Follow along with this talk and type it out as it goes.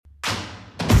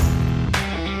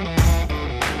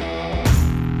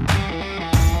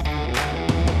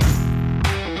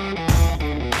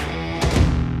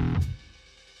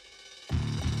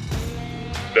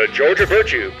Georgia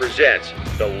Virtue presents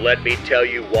the Let Me Tell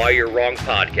You Why You're Wrong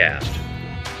podcast.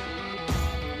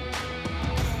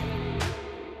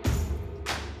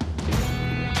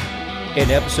 In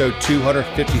episode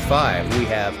 255, we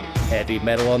have heavy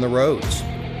metal on the roads,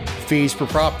 fees for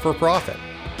profit,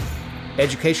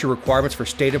 education requirements for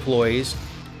state employees,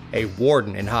 a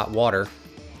warden in hot water,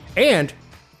 and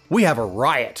we have a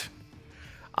riot.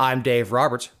 I'm Dave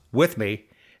Roberts. With me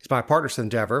is my partner in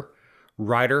endeavor,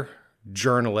 writer,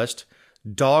 journalist,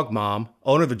 dog mom,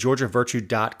 owner of the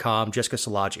GeorgiaVirtue.com, Jessica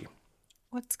Szilagyi.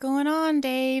 What's going on,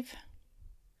 Dave?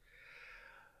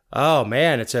 Oh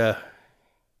man, it's a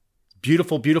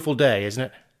beautiful, beautiful day, isn't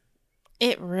it?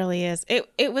 It really is.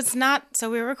 It was not, so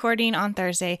we were recording on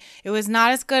Thursday. It was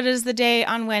not as good as the day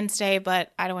on Wednesday,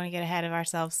 but I don't want to get ahead of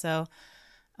ourselves. So,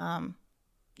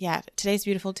 yeah, today's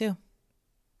beautiful too.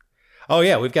 Oh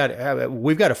yeah, we've got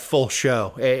a full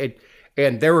show,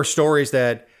 and there were stories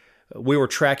that we were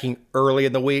tracking early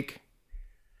in the week,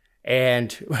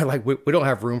 and like we don't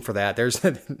have room for that. There's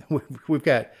we've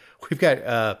got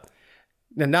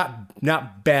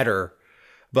not better,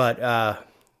 but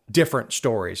different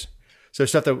stories. So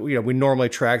stuff that we normally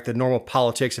track, the normal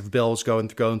politics of bills going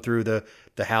through the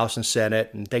House and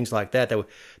Senate and things like that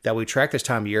we track this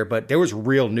time of year. But there was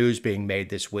real news being made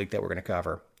this week that we're going to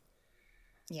cover.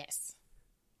 Yes,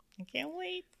 I can't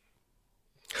wait.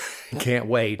 Can't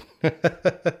wait.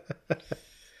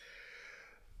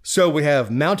 So we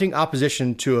have mounting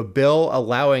opposition to a bill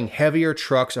allowing heavier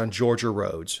trucks on Georgia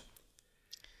roads.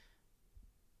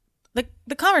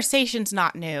 The conversation's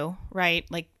not new, right?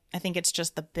 Like, I think it's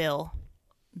just the bill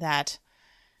that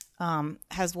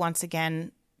has once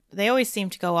again, they always seem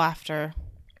to go after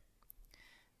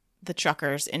the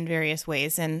truckers in various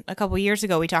ways. And a couple years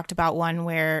ago, we talked about one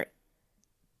where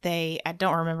I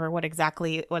don't remember what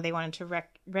they wanted to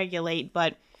regulate,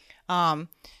 but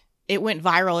it went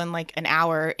viral in like an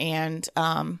hour, and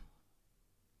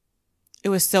it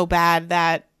was so bad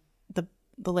that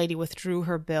the lady withdrew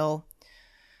her bill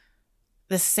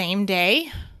the same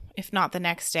day, if not the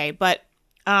next day. But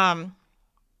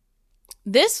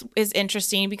this is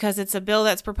interesting because it's a bill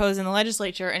that's proposed in the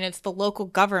legislature, and it's the local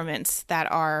governments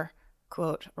that are,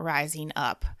 quote, rising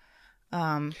up.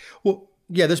 Well,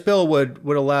 yeah, this bill would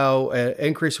allow an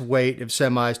increase of weight of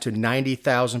semis to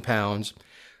 90,000 pounds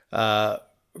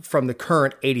from the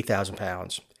current 80,000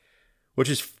 pounds, which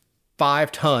is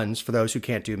 5 tons for those who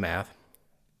can't do math.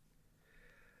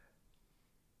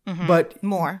 Mm-hmm. But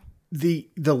more. The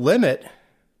limit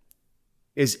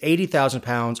is 80,000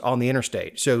 pounds on the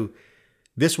interstate. So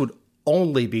this would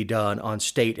only be done on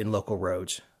state and local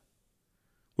roads,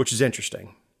 which is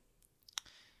interesting.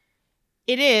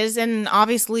 It is, and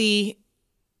obviously,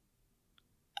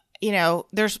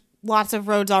 there's lots of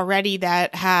roads already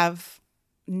that have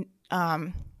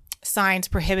signs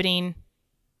prohibiting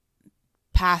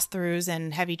pass-throughs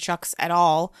and heavy trucks at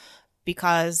all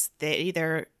because they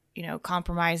either,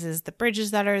 compromises the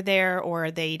bridges that are there, or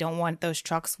they don't want those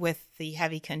trucks with the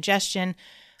heavy congestion.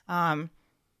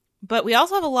 But we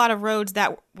also have a lot of roads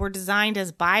that were designed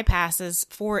as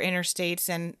bypasses for interstates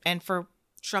and for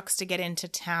trucks to get into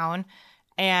town.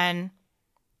 And,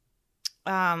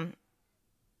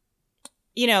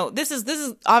 this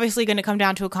is obviously going to come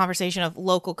down to a conversation of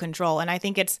local control. And I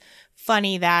think it's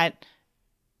funny that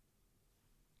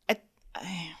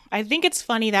I think it's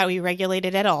funny that we regulate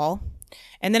it at all.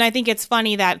 And then I think it's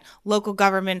funny that local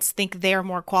governments think they're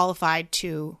more qualified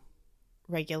to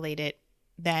regulate it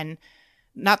than,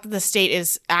 not that the state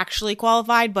is actually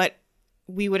qualified, but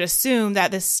we would assume that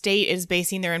the state is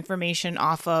basing their information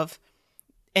off of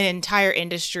an entire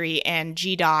industry and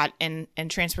GDOT and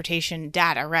transportation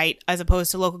data, right? As opposed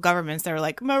to local governments that are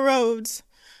like, my roads.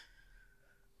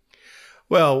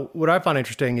 Well, what I find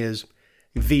interesting is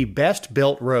the best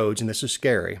built roads, and this is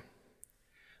scary,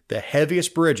 the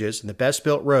heaviest bridges and the best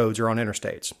built roads are on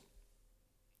interstates.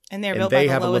 And they're built by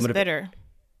the lowest bidder.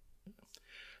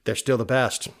 They're still the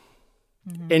best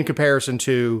in comparison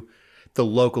to the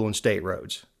local and state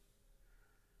roads.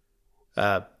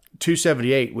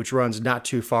 278, which runs not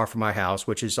too far from my house,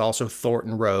 which is also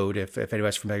Thornton Road, if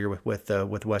anybody's familiar with the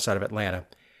west side of Atlanta.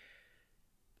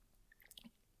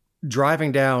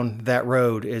 Driving down that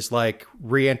road is like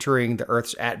re-entering the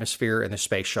Earth's atmosphere in the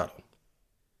space shuttle,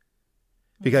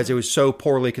 because it was so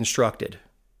poorly constructed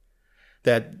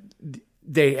that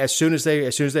as soon as they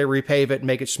repave it and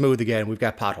make it smooth again, we've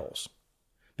got potholes,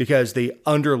 because the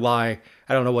underlying,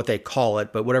 I don't know what they call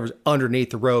it, but whatever's underneath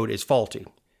the road is faulty.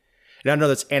 And I know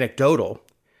that's anecdotal,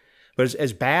 but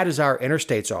as bad as our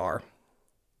interstates are,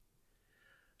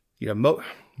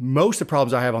 most of the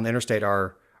problems I have on the interstate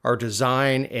are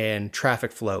design and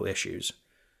traffic flow issues.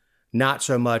 not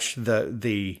so much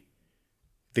the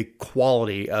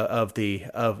quality of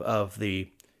the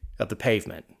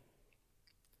pavement.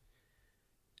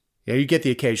 You know, you get the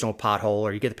occasional pothole,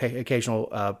 or you get the occasional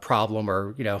problem,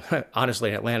 or honestly,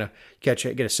 in Atlanta, get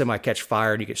a semi catch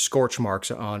fire and you get scorch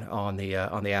marks on the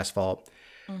asphalt.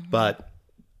 Mm-hmm. But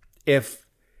if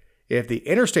the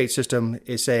interstate system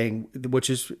is saying, which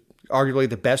is arguably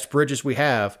the best bridges we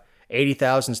have,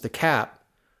 80,000 is the cap.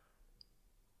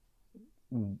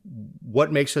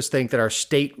 What makes us think that our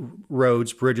state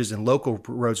roads, bridges, and local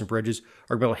roads and bridges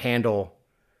are going to handle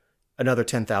another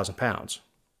 10,000 pounds?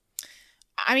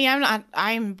 I mean,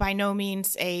 I'm by no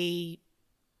means a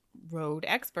road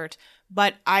expert,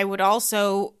 but I would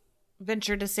also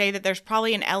venture to say that there's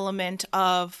probably an element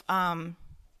of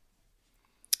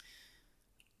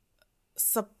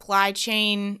supply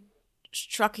chain,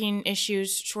 trucking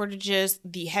issues, shortages,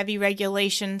 the heavy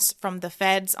regulations from the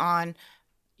feds on,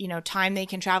 time they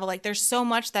can travel. Like, there's so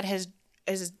much that has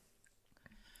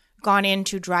gone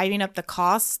into driving up the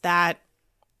costs that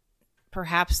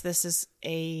perhaps this is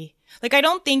I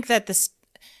don't think that this,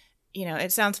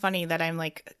 it sounds funny that I'm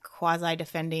like quasi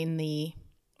defending the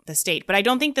state, but I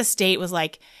don't think the state was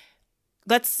like,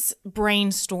 let's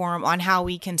brainstorm on how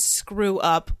we can screw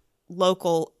up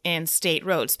local and state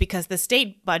roads, because the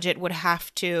state budget would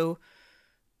have to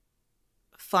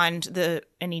fund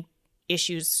any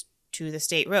issues to the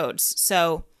state roads.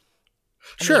 So,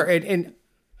 sure. And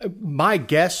my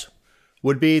guess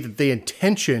would be that the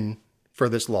intention for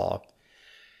this law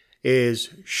is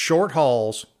short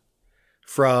hauls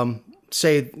from,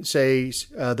 say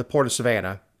the Port of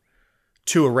Savannah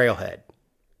to a railhead.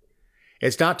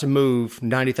 It's not to move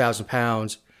 90,000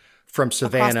 pounds from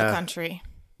Savannah across the country,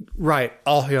 right?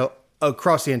 All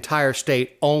across the entire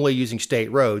state, only using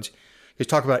state roads. Because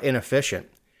talk about inefficient.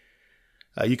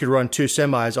 You could run 2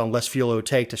 semis on less fuel it would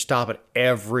take to stop at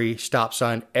every stop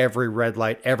sign, every red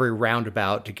light, every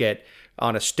roundabout to get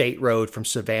on a state road from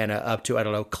Savannah up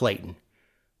to, Clayton.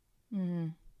 Mm-hmm.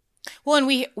 Well,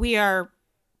 and we are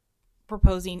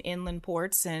proposing inland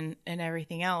ports and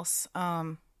everything else.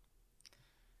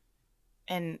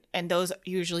 And those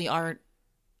usually are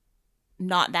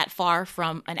not that far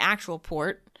from an actual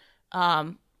port.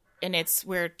 And it's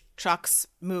where trucks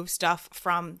move stuff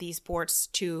from these ports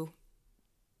to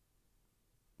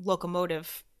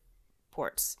locomotive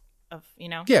ports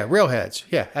Yeah, railheads.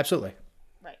 Yeah, absolutely.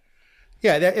 Right.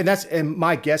 Yeah, and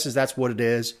my guess is that's what it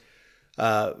is.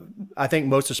 I think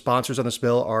most of the sponsors on this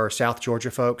bill are South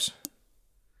Georgia folks.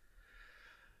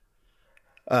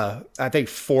 I think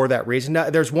for that reason. Now,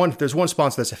 there's one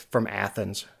sponsor that's from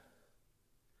Athens.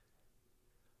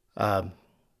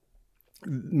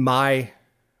 My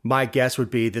guess would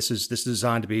be this is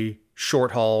designed to be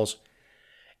short hauls.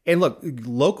 And look,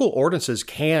 local ordinances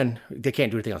can't do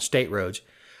anything on state roads,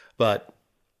 but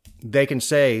they can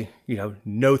say,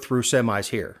 no through semis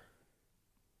here.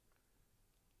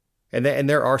 And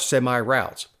there are semi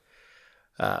routes.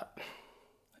 I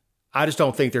just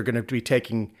don't think they're going to be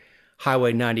taking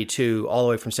Highway 92 all the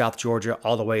way from South Georgia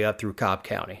all the way up through Cobb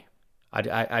County.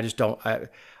 I just don't. I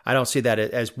don't see that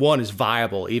as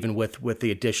viable, even with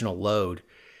the additional load,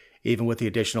 even with the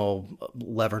additional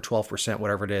 11 or 12%,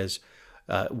 whatever it is,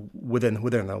 within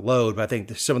the load. But I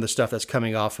think some of the stuff that's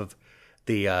coming off of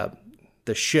the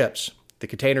ships, the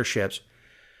container ships,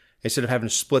 instead of having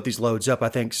to split these loads up, I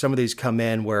think some of these come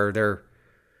in where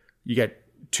you get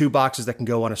 2 boxes that can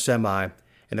go on a semi,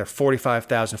 and they're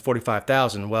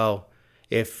 45,000. Well,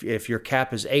 if your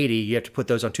cap is 80, you have to put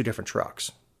those on 2 different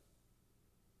trucks.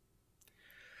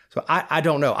 So I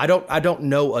don't know. I don't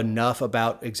know enough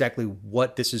about exactly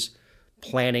what this is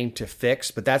planning to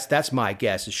fix, but that's my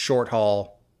guess is short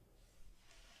haul.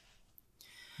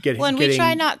 We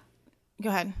try not. Go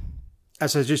ahead.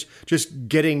 So just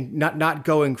getting not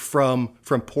going from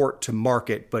port to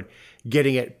market, but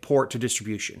getting it port to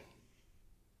distribution.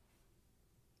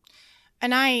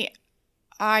 And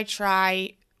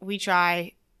we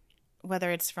try,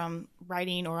 whether it's from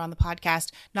writing or on the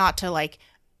podcast, not to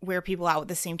wear people out with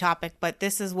the same topic, but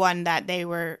this is one that they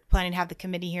were planning to have the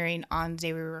committee hearing on the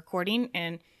day we were recording.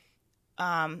 And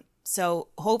so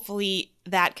hopefully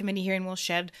that committee hearing will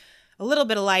shed a little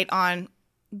bit of light on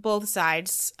both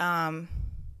sides of,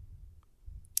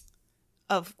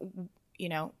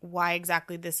 why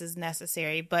exactly this is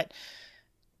necessary, but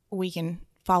we can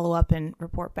follow up and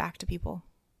report back to people.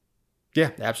 Yeah,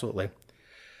 absolutely.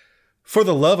 For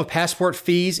the love of passport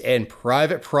fees and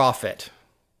private profit.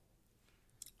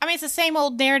 I mean, it's the same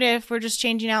old narrative. We're just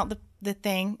changing out the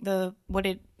thing, what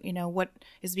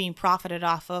is being profited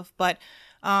off of. But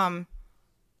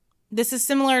this is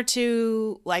similar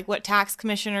to like what tax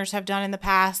commissioners have done in the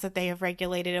past, that they have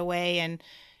regulated away, and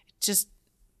just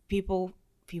people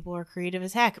are creative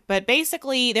as heck. But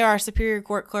basically, there are Superior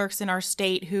Court clerks in our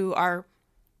state who are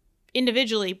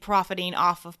individually profiting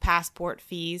off of passport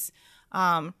fees.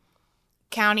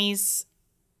 Counties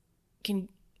can,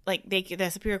 like, the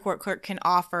Superior Court clerk can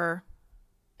offer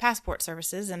passport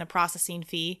services and a processing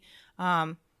fee.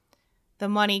 The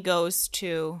money goes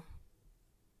to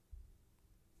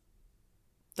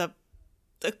the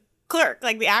clerk,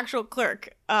 like the actual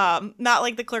clerk, not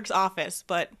like the clerk's office,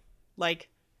 but like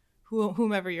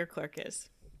whomever your clerk is.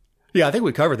 Yeah, I think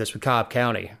we covered this with Cobb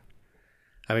County.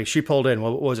 I mean, she pulled in,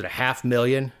 what was it,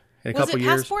 $500,000 in a couple years?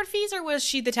 Was it passport fees, or was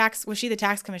she the tax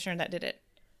commissioner that did it?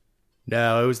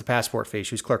 No, it was the passport fee.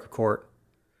 She was clerk of court.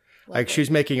 Like, she was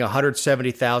making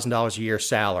 $170,000 a year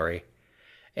salary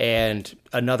and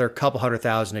another couple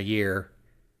 $100,000 a year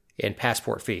in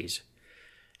passport fees.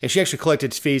 And she actually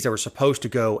collected fees that were supposed to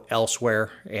go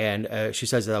elsewhere. And she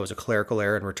says that was a clerical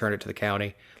error and returned it to the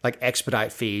county, like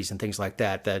expedite fees and things like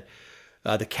that, that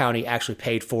the county actually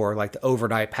paid for, like the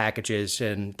overnight packages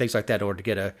and things like that in order to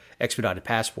get a expedited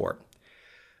passport.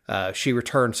 She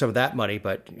returned some of that money,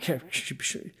 but a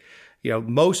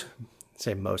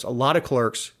lot of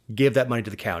clerks give that money to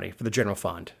the county for the general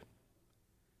fund.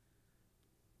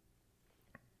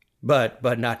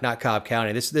 But not Cobb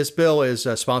County. This bill is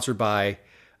sponsored by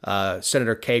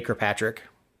Senator Kay Kirkpatrick,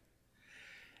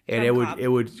 and it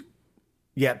would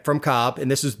from Cobb.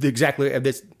 And this is exactly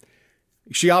this.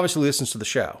 She obviously listens to the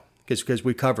show because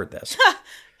we covered this.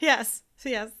 Yes.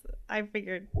 I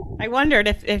figured. I wondered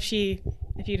if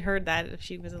you'd heard that, if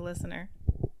she was a listener.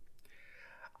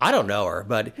 I don't know her,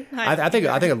 but I think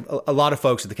a lot of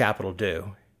folks at the Capitol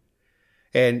do,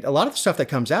 and a lot of the stuff that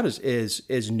comes out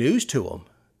is news to them.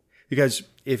 Because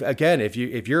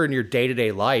if you're in your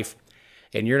day-to-day life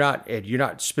and you're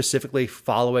not specifically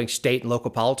following state and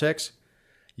local politics,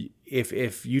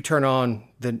 if you turn on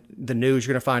the news,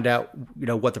 you're going to find out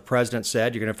what the president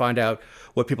said. You're going to find out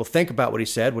what people think about what he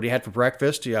said, what he had for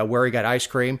breakfast, where he got ice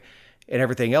cream, and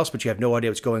everything else. But you have no idea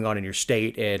what's going on in your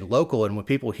state and local. And when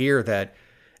people hear that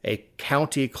a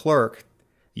county clerk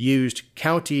used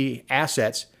county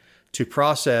assets to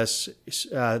process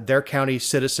their county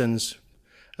citizens'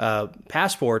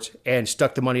 passports and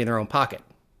stuck the money in their own pocket,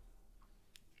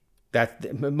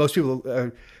 that most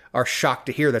people are shocked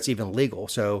to hear that's even legal.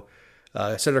 So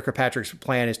Senator Kirkpatrick's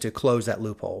plan is to close that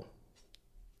loophole.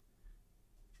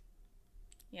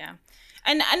 Yeah,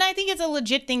 and I think it's a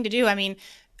legit thing to do. I mean,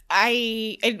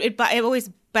 it always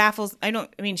baffles.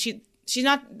 She's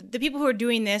not the people who are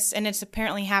doing this, and it's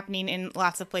apparently happening in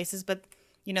lots of places, but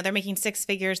they're making six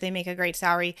figures. They make a great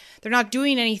salary. They're not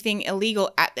doing anything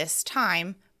illegal at this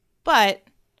time, but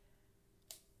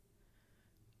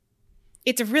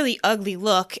it's a really ugly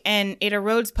look, and it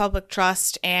erodes public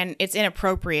trust, and it's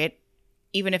inappropriate,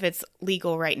 even if it's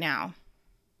legal right now.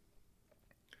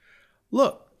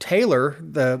 Look,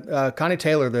 Connie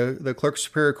Taylor, the clerk of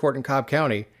Superior Court in Cobb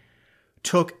County,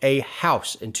 took a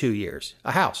house in 2 years.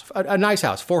 A nice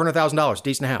house, $400,000,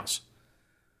 decent house.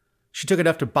 She took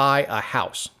enough to buy a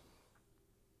house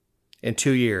in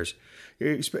 2 years.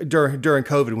 During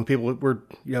COVID, when people were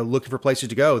looking for places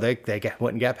to go, they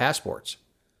went and got passports.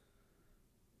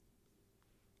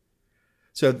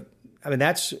 So, I mean,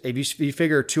 that's, if you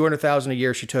figure $200,000 a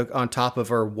year she took on top of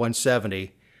her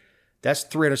 $170,000, that's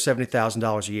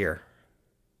 $370,000 a year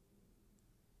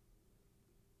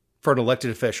for an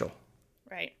elected official.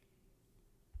 Right.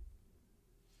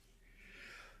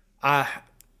 I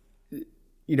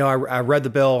read the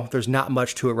bill. There's not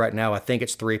much to it right now. I think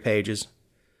it's 3 pages.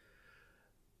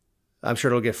 I'm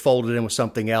sure it'll get folded in with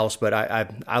something else, but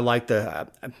I like the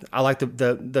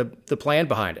plan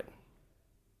behind it.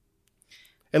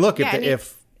 And look,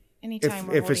 if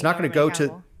it's not going to go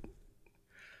to,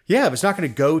 if it's not going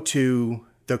to go to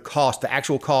the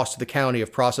actual cost to the county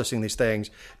of processing these things,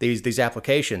 these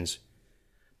applications,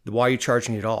 why are you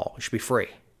charging it at all? It should be free.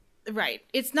 Right.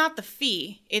 It's not the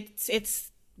fee.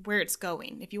 It's where it's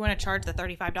going. If you want to charge the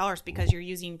 $35 because you're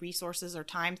using resources or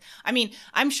time, I mean,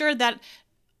 I'm sure that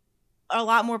a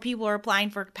lot more people are applying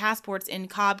for passports in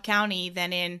Cobb County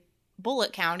than in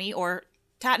Bullitt County or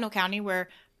Tattnall County, where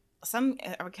some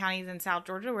counties in South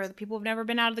Georgia where the people have never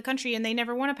been out of the country and they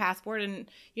never want a passport. And,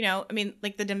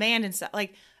 like the demand and stuff,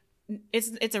 like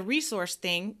it's a resource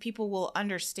thing. People will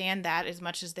understand that as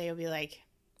much as they'll be like,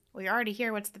 well, you're already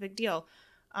here. What's the big deal?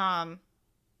 But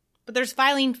there's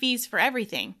filing fees for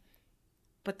everything.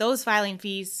 But those filing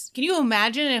fees, can you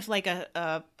imagine if like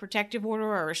a protective order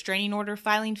or a restraining order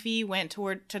filing fee went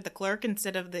to the clerk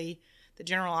instead of the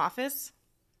general office?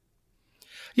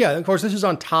 Yeah, of course, this is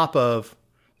on top of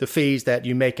the fees that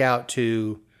you make out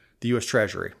to the U.S.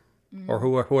 Treasury or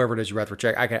whoever it is you write for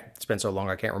check. It's been so long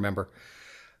I can't remember.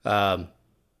 So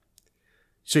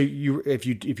if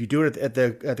you do it at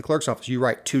the clerk's office, you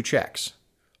write 2 checks,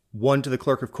 one to the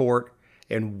clerk of court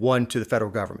and one to the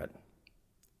federal government.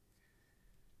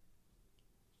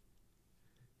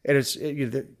 And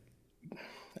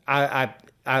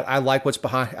I like what's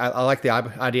behind. I like the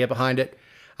idea behind it.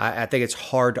 I think it's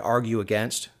hard to argue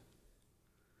against.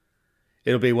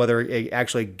 It'll be whether it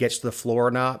actually gets to the floor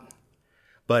or not,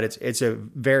 but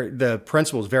the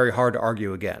principle is very hard to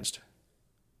argue against.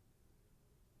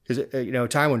 Because a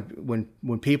time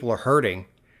when people are hurting,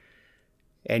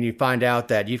 and you find out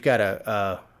that you've got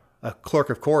a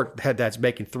clerk of court that's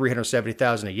making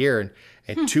 $370,000 a year,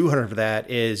 and 200 of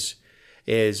that is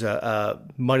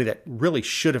money that really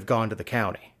should have gone to the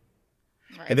county.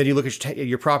 Right. And then you look at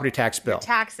your property tax bill. Your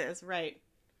taxes, right.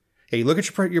 Yeah, you look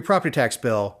at your property tax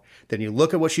bill, then you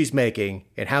look at what she's making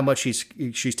and how much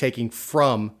she's taking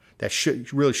from that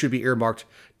really should be earmarked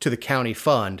to the county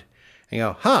fund. And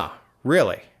you go,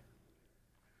 really?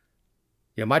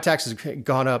 My taxes have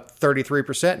gone up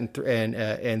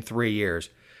 33% in 3 years.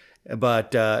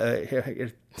 But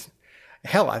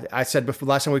hell, I said before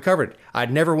last time we covered it,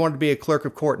 I'd never wanted to be a clerk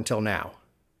of court until now.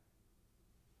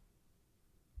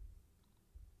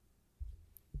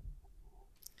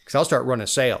 Because I'll start running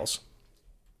sales.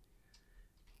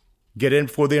 Get in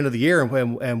before the end of the year,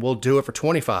 and we'll do it for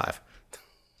 25.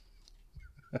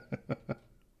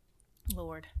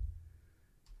 Lord.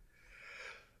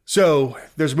 So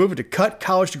there's a movement to cut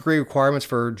college degree requirements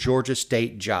for Georgia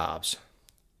state jobs.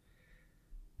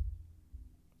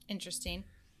 Interesting.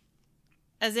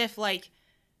 As if I'm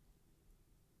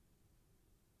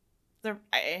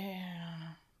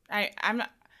not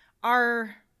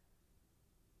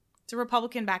it's a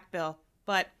Republican-backed bill,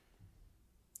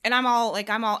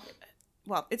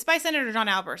 well, it's by Senator John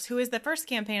Albers, who is the first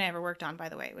campaign I ever worked on, by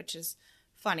the way, which is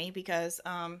funny because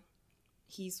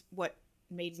he's what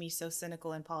made me so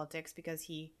cynical in politics, because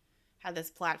he had this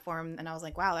platform and I was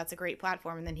like, wow, that's a great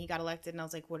platform. And then he got elected and I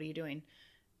was like, what are you doing?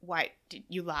 Why?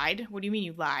 You lied? What do you mean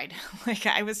you lied?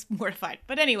 I was mortified.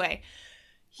 But anyway,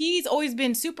 he's always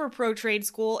been super pro trade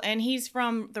school, and he's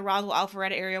from the Roswell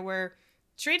Alpharetta area where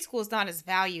trade school is not as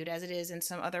valued as it is in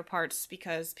some other parts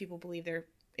because people believe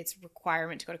it's a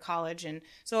requirement to go to college. And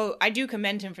so I do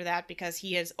commend him for that, because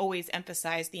he has always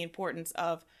emphasized the importance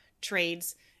of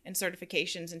trades and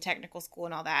certifications and technical school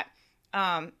and all that.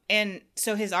 And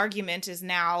so his argument is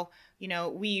now,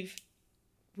 we've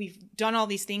done all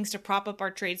these things to prop up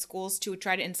our trade schools to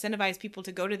try to incentivize people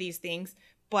to go to these things,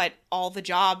 but all the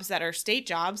jobs that are state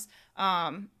jobs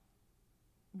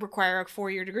require a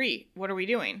 4-year degree. What are we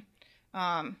doing?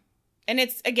 And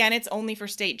it's only for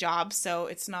state jobs, so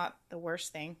it's not the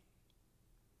worst thing.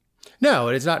 No,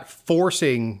 it's not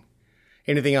forcing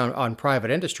anything on private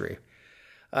industry.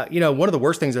 One of the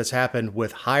worst things that's happened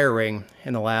with hiring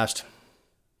in the last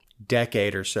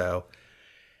decade or so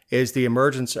is the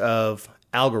emergence of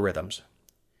algorithms,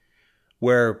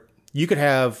 where you could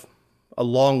have a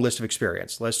long list of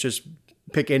experience. Let's just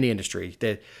pick any industry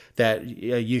that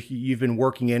you've been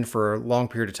working in for a long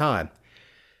period of time.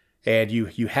 And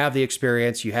you have the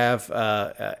experience, you have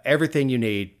everything you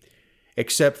need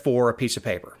except for a piece of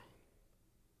paper.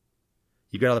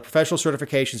 You've got all the professional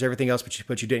certifications, everything else,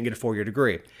 but you didn't get a 4-year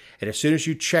degree. And as soon as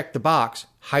you check the box,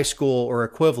 high school or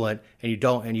equivalent, and you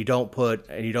don't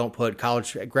put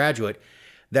college graduate,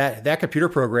 that computer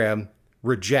program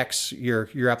rejects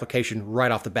your application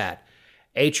right off the bat.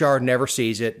 HR never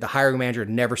sees it. The hiring manager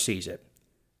never sees it.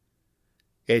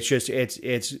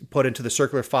 It's put into the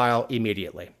circular file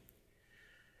immediately.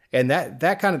 And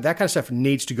that kind of stuff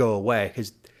needs to go away,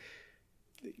 because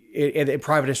in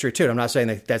private industry too. I'm not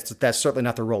saying that's certainly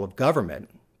not the role of government,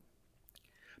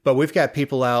 but we've got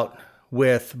people out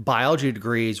with biology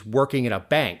degrees working in a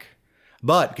bank,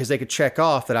 but because they could check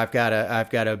off that I've got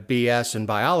a BS in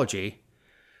biology.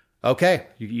 Okay,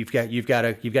 you've got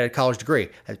a college degree,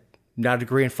 not a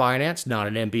degree in finance, not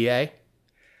an MBA.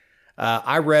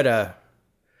 I read a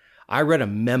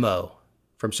memo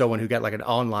from someone who got like an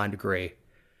online degree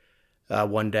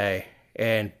one day,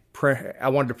 and I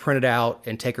wanted to print it out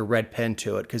and take a red pen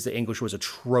to it because the English was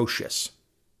atrocious.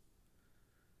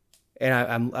 And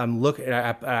I'm looking,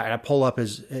 I pull up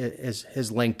his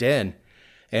LinkedIn, and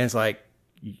it's like,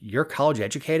 you're college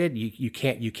educated? You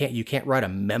can't write a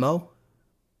memo.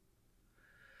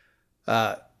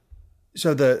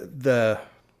 So there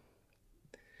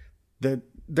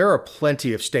are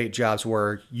plenty of state jobs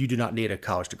where you do not need a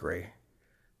college degree,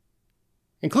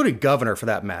 including governor for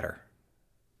that matter.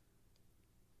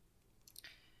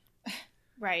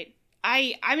 Right.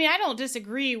 I mean, I don't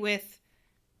disagree with.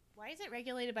 Why is it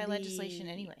regulated by legislation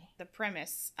anyway? The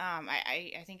premise.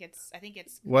 I think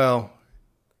it's. Well,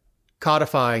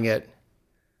 codifying it.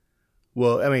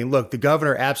 Well, I mean, look, the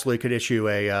governor absolutely could issue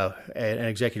an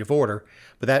executive order,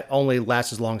 but that only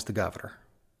lasts as long as the governor.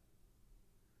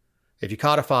 If you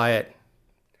codify it,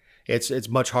 it's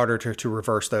much harder to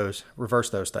reverse those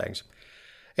things.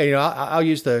 And I'll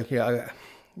use the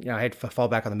I hate to fall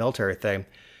back on the military thing.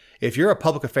 If you're a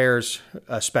public affairs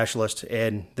specialist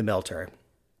in the military,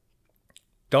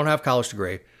 don't have a college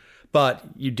degree, but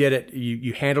you did it.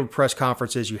 You handled press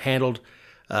conferences. You handled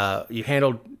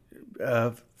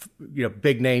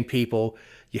big name people.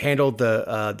 You handled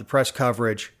the press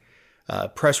coverage,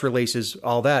 press releases,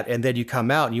 all that, and then you come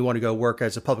out and you want to go work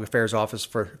as a public affairs office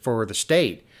for the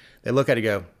state. They look at it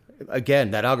and go,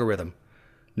 again, that algorithm,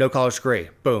 no college degree,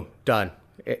 boom, done,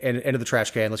 into the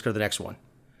trash can. Let's go to the next one.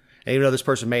 And even though this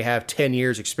person may have 10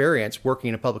 years experience working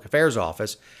in a public affairs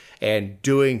office and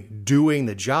doing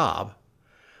the job,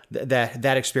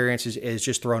 that experience is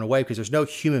just thrown away because there's no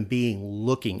human being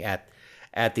looking at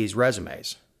these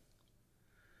resumes.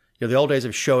 The old days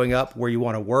of showing up where you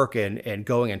want to work and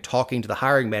going and talking to the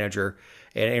hiring manager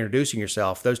and introducing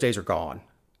yourself, those days are gone.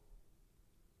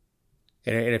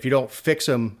 And if you don't fix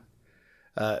them,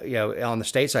 on the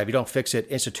state side, if you don't fix it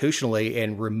institutionally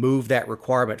and remove that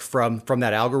requirement from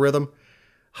that algorithm,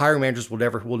 hiring managers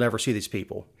will never see these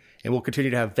people, and we'll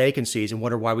continue to have vacancies and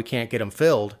wonder why we can't get them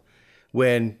filled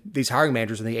when these hiring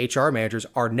managers and the HR managers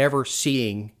are never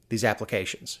seeing these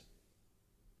applications.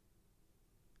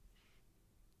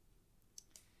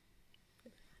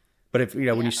 But if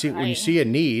when you see a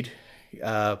need,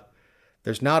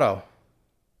 there's not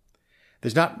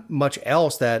much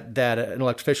else that an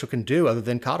elected official can do other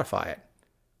than codify it.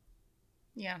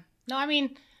 Yeah. No, I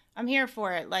mean, I'm here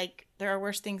for it. Like, there are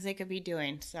worse things they could be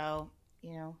doing. So,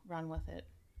 run with it.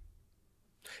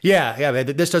 Yeah. Man,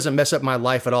 this doesn't mess up my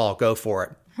life at all. Go for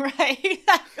it. Right.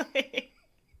 Exactly.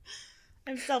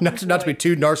 I'm self-employed. Not to be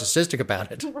too narcissistic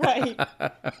about it. Right.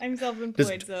 I'm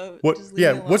self-employed, so just leave me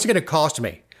alone. What's it going to cost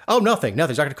me? Oh, nothing.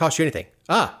 Nothing's not going to cost you anything.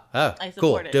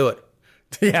 Cool. It. Do it.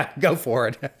 Yeah, go for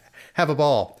it. Have a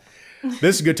ball.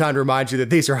 This is a good time to remind you that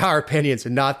these are our opinions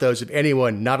and not those of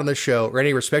anyone not on the show or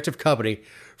any respective company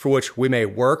for which we may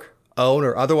work, own,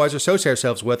 or otherwise associate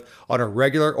ourselves with on a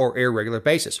regular or irregular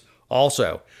basis.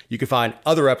 Also, you can find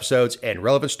other episodes and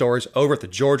relevant stories over at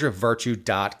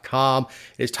thegeorgiavirtue.com.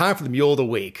 It is time for the Mule of the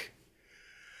Week.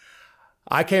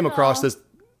 I came across this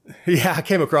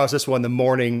one the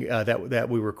morning that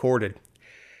we recorded.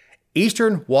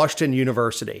 Eastern Washington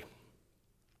University.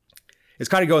 It's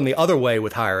kind of going the other way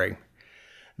with hiring.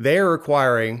 They're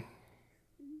requiring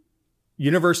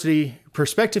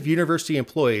prospective university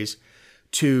employees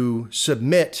to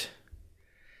submit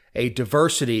a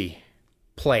diversity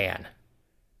plan,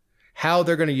 how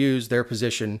they're going to use their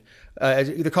position.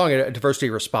 They're calling it a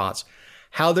diversity response,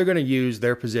 how they're going to use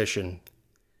their position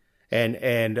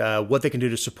and what they can do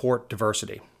to support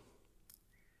diversity.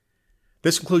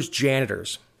 This includes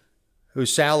janitors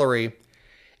whose salary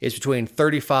is between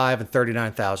 $35,000 and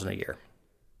 $39,000 a year.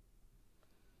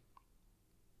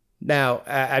 Now,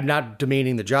 I'm not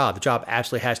demeaning the job. The job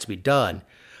absolutely has to be done.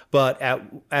 But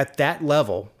at that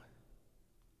level,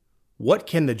 what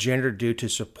can the janitor do to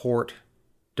support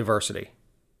diversity?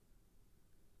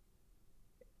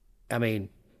 I mean,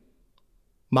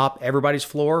 mop everybody's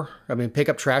floor? I mean, pick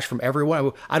up trash from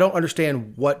everyone? I don't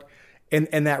understand what,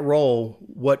 in that role,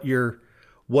 what you're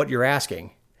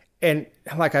asking. And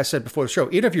like I said before the show,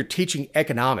 even if you're teaching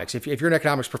economics, if you're an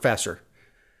economics professor,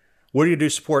 what do you do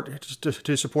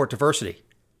to support diversity?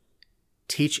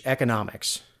 Teach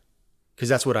economics, because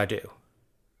that's what I do.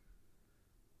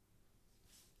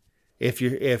 If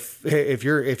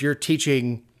you're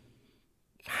teaching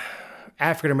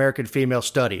African American female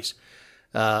studies,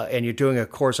 and you're doing a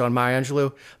course on Maya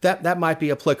Angelou, that might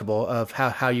be applicable of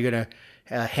how you're going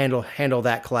to handle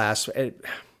that class.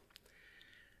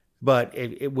 But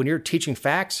when you're teaching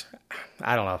facts,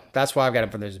 I don't know. That's why I've got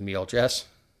him from this meal, Jess.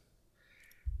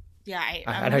 Yeah,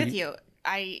 I'm with you.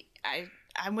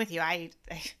 I'm with you.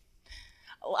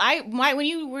 When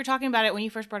you were talking about it, when you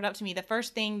first brought it up to me, the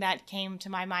first thing that came to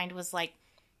my mind was like,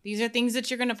 these are things that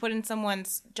you're going to put in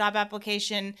someone's job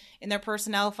application, in their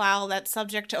personnel file that's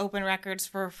subject to open records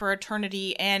for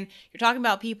eternity. And you're talking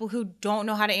about people who don't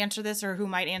know how to answer this or who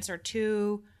might answer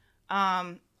too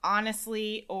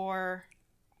honestly, or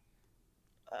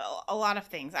a lot of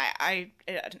things.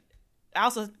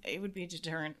 Also, it would be a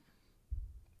deterrent.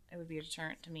 It would be a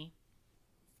deterrent to me.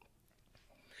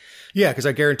 Yeah, because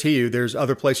I guarantee you there's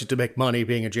other places to make money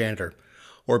being a janitor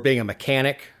or being a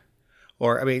mechanic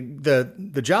or I mean,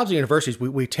 the jobs at universities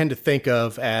we tend to think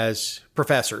of as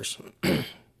professors,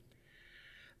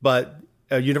 but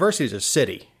a university is a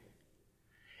city,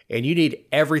 and you need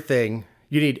everything.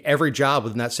 You need every job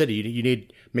within that city. You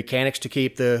need mechanics to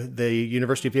keep the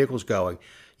university vehicles going.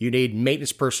 You need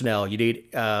maintenance personnel. You need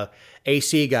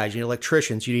AC guys. You need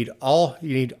electricians. You need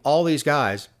all these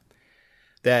guys.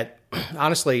 That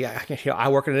honestly, I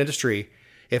work in an industry.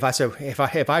 If I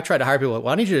try to hire people,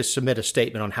 well, I need you to submit a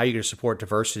statement on how you're going to support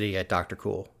diversity at Dr.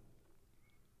 Cool.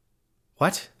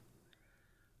 What?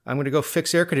 I'm going to go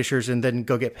fix air conditioners and then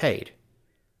go get paid.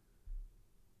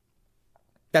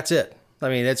 That's it. I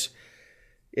mean,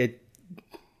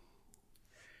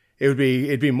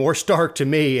 it'd be more stark to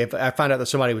me if I found out that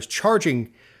somebody was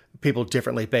charging people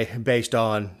differently based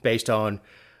on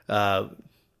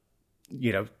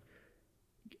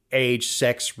age,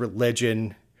 sex,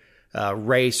 religion,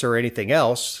 race, or anything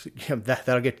else.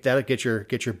 That'll get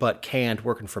your butt canned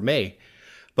working for me.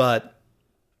 But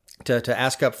to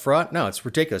ask up front, no, it's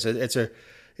ridiculous.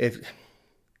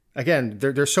 Again,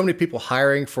 there's so many people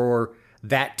hiring for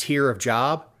that tier of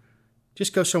job.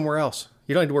 Just go somewhere else.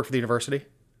 You don't need to work for the university.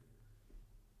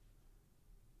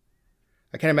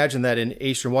 I can't imagine that in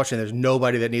Eastern Washington, there's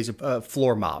nobody that needs a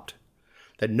floor mopped,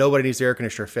 that nobody needs the air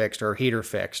conditioner fixed or heater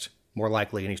fixed, more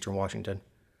likely in Eastern Washington.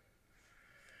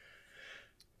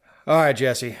 All right,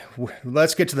 Jesse,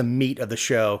 let's get to the meat of the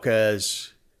show,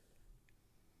 because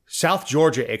South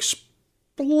Georgia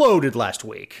exploded last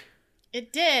week.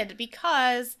 It did,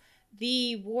 because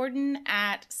the warden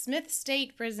at Smith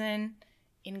State Prison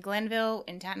in Glenville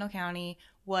in Tatnall County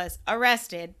was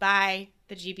arrested by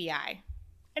the GBI.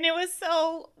 And it was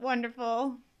so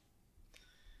wonderful.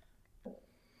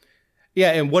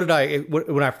 Yeah, and when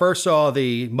I first saw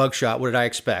the mugshot, what did I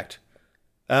expect?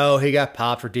 Oh, he got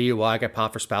popped for DUI, got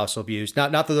popped for spousal abuse.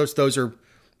 Not that those are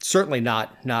certainly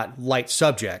not light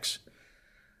subjects.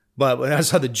 But when I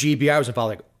saw the GBI was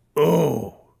involved, like,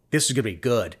 oh, this is going to be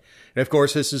good. And of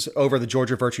course, this is over the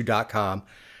GeorgiaVirtue.com.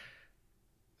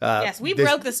 Yes, we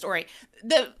broke the story.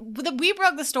 We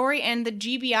broke the story, and the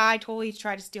GBI totally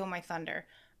tried to steal my thunder,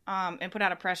 and put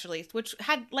out a press release, which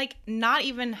had like not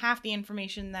even half the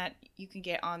information that you can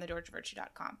get on the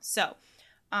GeorgiaVirtue.com. So,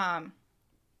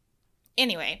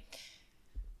 anyway,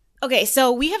 okay,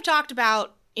 so we have talked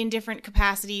about in different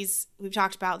capacities. We've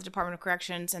talked about the Department of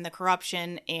Corrections and the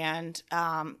corruption and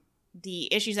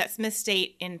the issues at Smith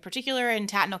State, in particular in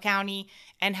Tatnall County,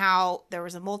 and how there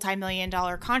was a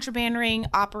multi-million-dollar contraband ring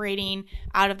operating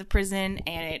out of the prison,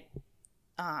 and it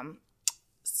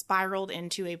spiraled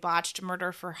into a botched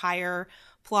murder for hire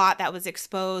plot that was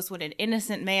exposed when an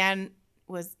innocent man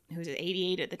who was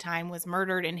 88 at the time was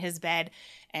murdered in his bed.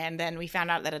 And then we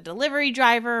found out that a delivery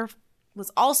driver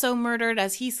was also murdered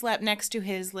as he slept next to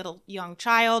his little young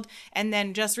child. And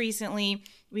then just recently,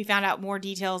 we found out more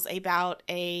details about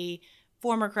a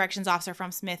former corrections officer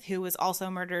from Smith who was also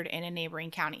murdered in a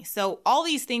neighboring county. So all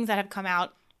these things that have come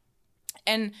out,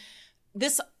 and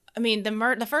this, I mean,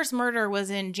 the first murder was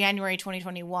in January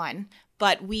 2021,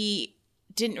 but we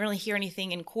didn't really hear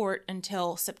anything in court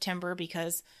until September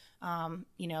because,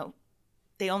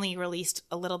 they only released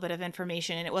a little bit of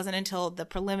information, and it wasn't until the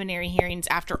preliminary hearings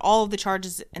after all of the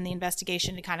charges and the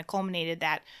investigation had kind of culminated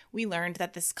that we learned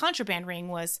that this contraband ring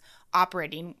was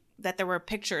operating, that there were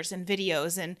pictures and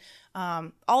videos and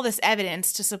all this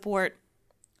evidence to support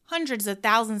hundreds of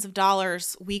thousands of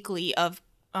dollars weekly of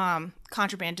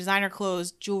contraband, designer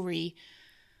clothes, jewelry,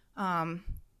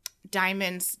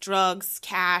 diamonds, drugs,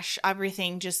 cash,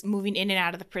 everything just moving in and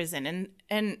out of the prison.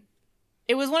 And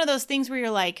it was one of those things where you're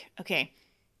like, okay,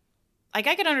 like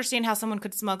I could understand how someone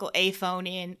could smuggle a phone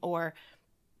in or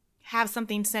have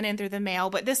something sent in through the mail,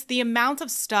 but the amount of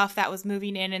stuff that was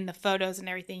moving in and the photos and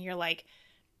everything, you're like,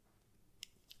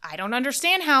 I don't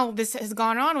understand how this has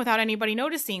gone on without anybody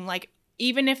noticing. Like,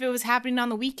 even if it was happening on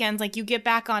the weekends, like you get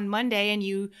back on Monday and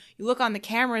you look on the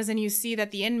cameras and you see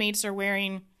that the inmates are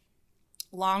wearing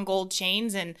long gold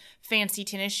chains and fancy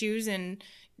tennis shoes and,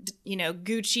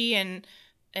 Gucci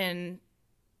and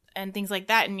things like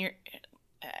that. And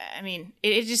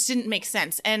it just didn't make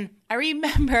sense. And I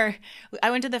remember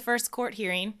I went to the first court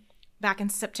hearing back in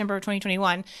September of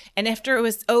 2021. And after it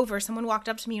was over, someone walked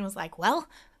up to me and was like, well,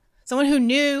 someone who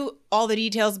knew all the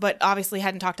details, but obviously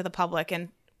hadn't talked to the public. And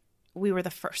we were the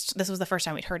first. This was the first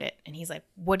time we'd heard it. And he's like,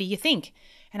 what do you think?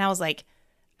 And I was like,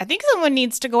 I think someone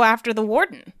needs to go after the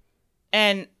warden.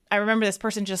 And I remember this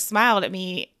person just smiled at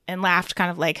me and laughed, kind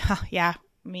of like, huh, yeah,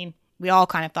 I mean, we all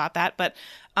kind of thought that. But,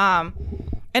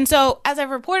 and so as I've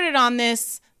reported on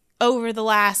this over the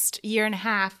last year and a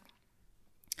half,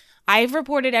 I've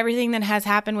reported everything that has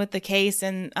happened with the case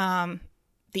and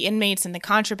the inmates and the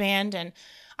contraband. And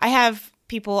I have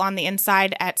people on the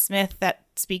inside at Smith that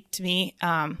speak to me,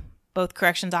 both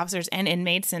corrections officers and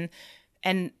inmates.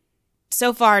 And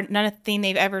so far, nothing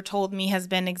they've ever told me has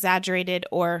been exaggerated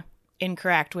or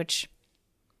incorrect, which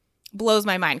blows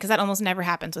my mind because that almost never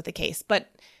happens with a case.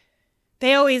 But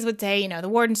they always would say, the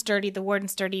warden's dirty, the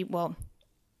warden's dirty. Well,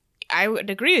 I would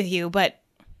agree with you, but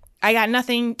I got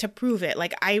nothing to prove it.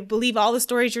 Like, I believe all the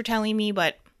stories you're telling me,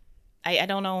 but I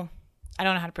don't know. I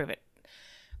don't know how to prove it.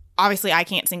 Obviously, I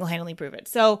can't single-handedly prove it.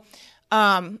 So,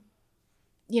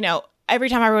 every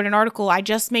time I wrote an article, I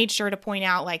just made sure to point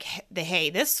out, like, hey,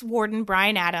 this warden,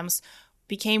 Bryan Adams,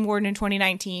 became warden in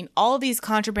 2019. All of these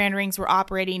contraband rings were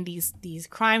operating. These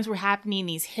crimes were happening.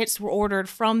 These hits were ordered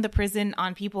from the prison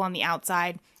on people on the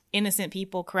outside, innocent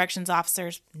people, corrections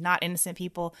officers, not innocent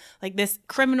people. Like, this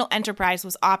criminal enterprise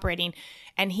was operating,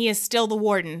 and he is still the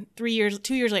warden 2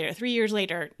 years later, 3 years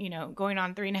later, going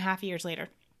on 3.5 years later.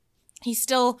 He's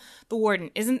still the warden.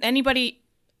 Isn't anybody,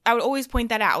 I would always point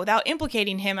that out. Without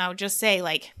implicating him, I would just say,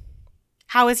 like,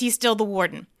 how is he still the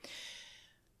warden?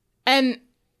 And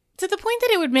to the point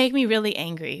that it would make me really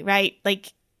angry, right?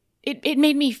 Like, it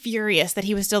made me furious that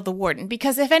he was still the warden.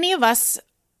 Because if any of us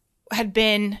had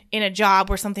been in a job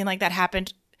where something like that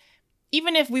happened,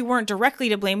 even if we weren't directly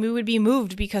to blame, we would be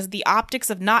moved because the optics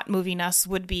of not moving us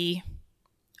would be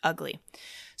ugly.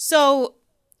 So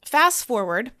fast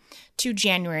forward to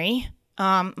January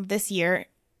this year,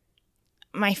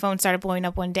 my phone started blowing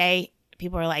up one day.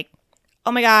 People were like,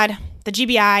 oh my God, the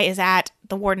GBI is at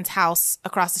the warden's house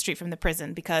across the street from the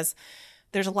prison, because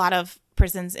there's a lot of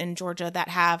prisons in Georgia that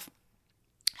have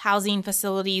housing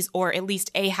facilities, or at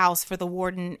least a house for the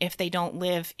warden if they don't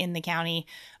live in the county,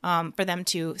 for them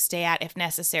to stay at if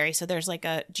necessary. So there's like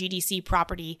a GDC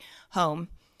property home,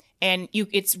 and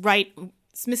it's right.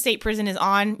 Smith State Prison is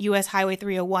on U.S. Highway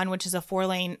 301, which is a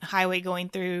 4-lane highway going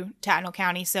through Tattnall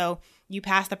County. So you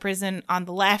pass the prison on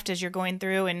the left as you're going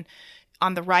through, and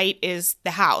on the right is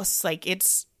the house. Like,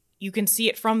 you can see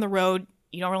it from the road.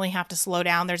 You don't really have to slow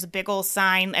down. There's a big old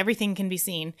sign. Everything can be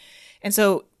seen. And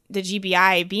so the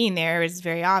GBI being there is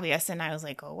very obvious. And I was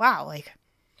like, oh, wow. Like,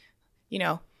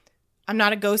 I'm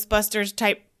not a Ghostbusters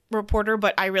type reporter,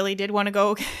 but I really did want to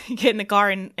go get in the car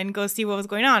and go see what was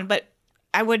going on. But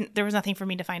there was nothing for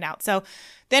me to find out. So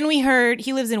then we heard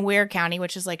he lives in Ware County,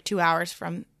 which is like 2 hours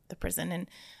from the prison.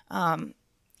 And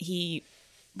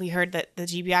we heard that the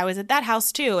GBI was at that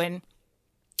house too. And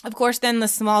of course, then the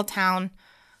small town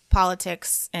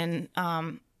politics and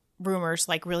rumors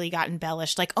like really got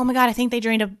embellished. Like, oh my God, I think they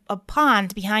drained a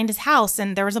pond behind his house,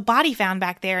 and there was a body found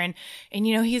back there. And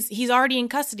he's already in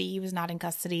custody. He was not in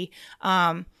custody.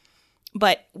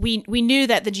 But we knew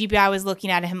that the GBI was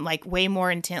looking at him like way more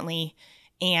intently,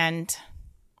 and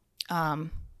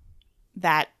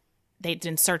that they'd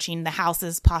been searching the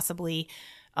houses possibly,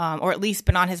 or at least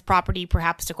been on his property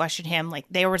perhaps to question him. Like,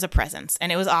 there was a presence,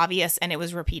 and it was obvious, and it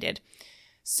was repeated.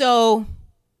 So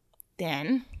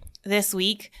then this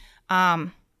week,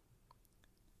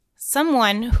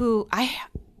 someone who I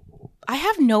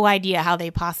have no idea how they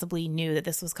possibly knew that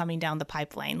this was coming down the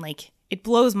pipeline. Like, it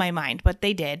blows my mind, but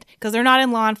they did, because they're not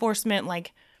in law enforcement.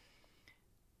 Like,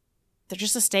 they're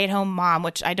just a stay-at-home mom,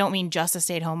 which I don't mean just a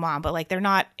stay-at-home mom, but like, they're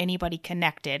not anybody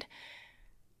connected.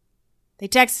 They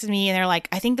texted me and they're like,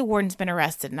 I think the warden's been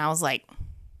arrested. And I was like,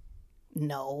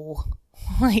 no,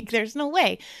 like, there's no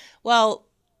way. Well,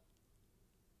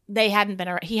 he hadn't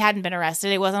been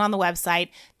arrested. It wasn't on the website.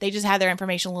 They just had their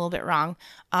information a little bit wrong.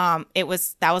 That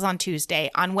was on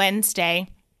Tuesday. On Wednesday,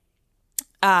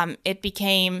 it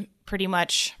became pretty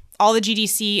much all the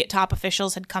GDC top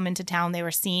officials had come into town. They were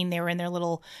seen. They were in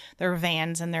their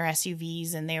vans and their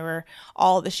SUVs, and they were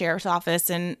all at the sheriff's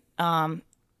office and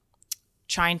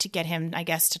trying to get him, I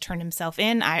guess, to turn himself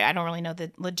in. I don't really know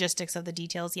the logistics of the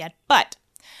details yet, but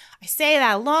I say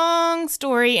that long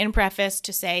story in preface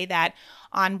to say that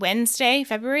on Wednesday,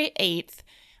 February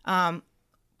 8th,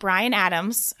 Bryan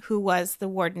Adams, who was the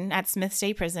warden at Smith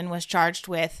State Prison, was charged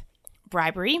with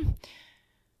bribery,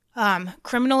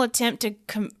 criminal attempt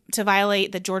to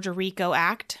violate the Georgia RICO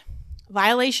Act,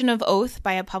 violation of oath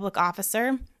by a public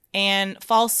officer, and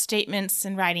false statements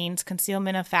in writings,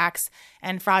 concealment of facts,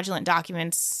 and fraudulent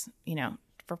documents,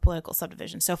 for political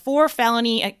subdivision. So 4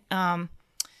 felony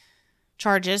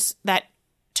charges that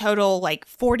total like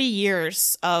 40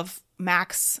 years of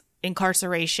max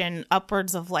incarceration,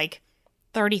 upwards of like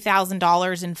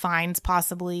 $30,000 in fines,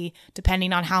 possibly,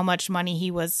 depending on how much money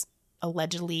he was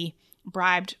allegedly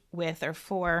bribed with or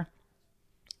for.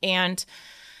 And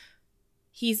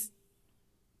he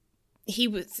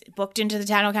was booked into the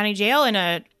Tattnall County Jail in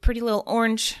a pretty little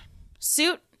orange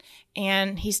suit,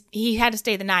 and he had to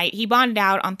stay the night. He bonded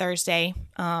out on Thursday,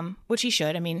 which he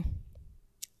should. I mean,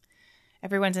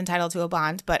 everyone's entitled to a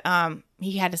bond, but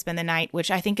he had to spend the night,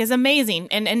 which I think is amazing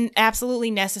and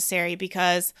absolutely necessary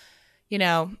because, you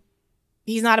know,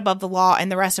 he's not above the law,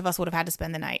 and the rest of us would have had to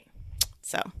spend the night.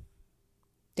 So,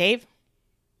 Dave,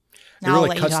 it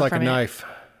really cuts like a knife.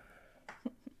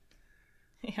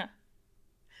 Yeah.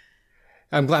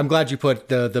 I'm glad you put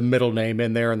the middle name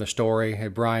in there in the story,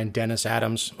 Brian Dennis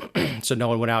Adams, so no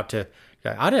one went out to.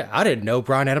 I didn't know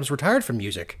Brian Adams retired from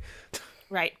music.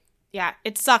 Right. Yeah,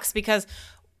 it sucks because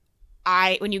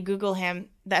when you Google him,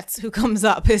 that's who comes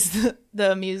up is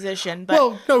the musician. But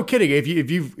well, no kidding. If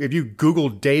you Google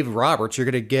Dave Roberts, you're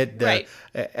gonna get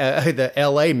the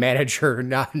L.A. manager,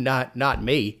 not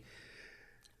me.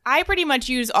 I pretty much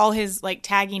use all his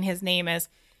tagging his name as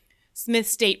Smith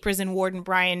State Prison Warden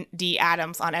Brian D.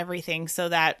 Adams on everything, so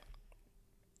that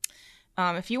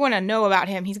if you want to know about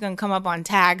him, he's going to come up on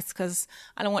tags because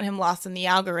I don't want him lost in the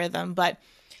algorithm. But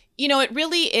you know, it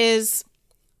really is.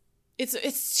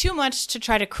 It's too much to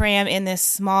try to cram in this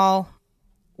small,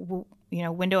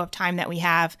 window of time that we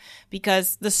have,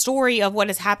 because the story of what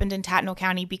has happened in Tattnall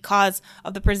County because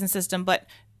of the prison system, but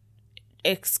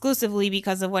exclusively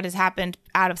because of what has happened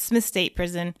out of Smith State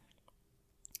Prison.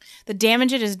 The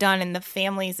damage it has done in the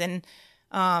families and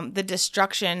the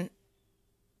destruction,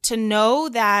 to know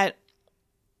that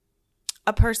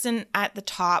a person at the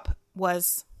top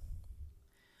was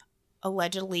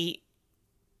allegedly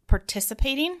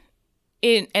participating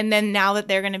in, and then now that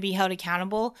they're going to be held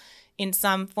accountable in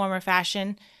some form or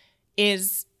fashion,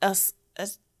 is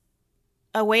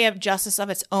a way of justice of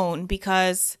its own,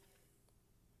 because,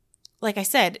 like I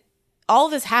said, all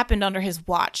of this happened under his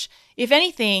watch. If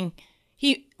anything,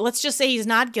 let's just say he's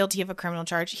not guilty of a criminal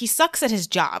charge. He sucks at his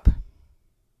job.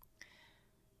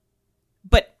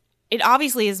 But it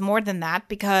obviously is more than that,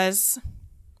 because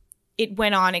it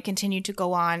went on, it continued to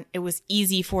go on. It was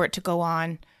easy for it to go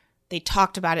on. They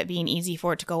talked about it being easy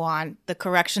for it to go on. The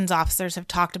corrections officers have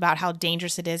talked about how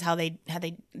dangerous it is, how they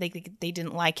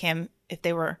didn't like him if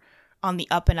they were on the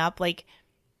up and up. Like,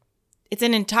 it's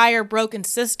an entire broken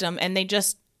system, and they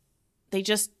just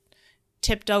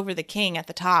tipped over the king at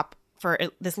the top for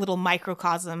this little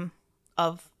microcosm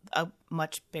of a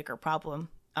much bigger problem.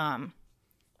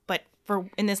 But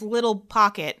in this little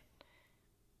pocket,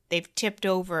 they've tipped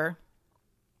over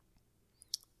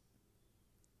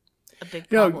a big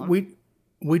problem.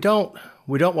 We don't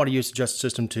want to use the justice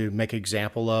system to make an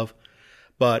example of,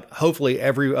 but hopefully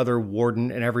every other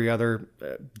warden and every other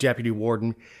deputy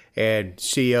warden and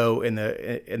CO in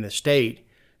the state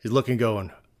is looking,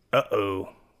 going, uh-oh.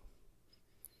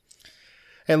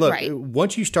 And look, right.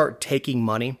 Once you start taking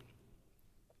money,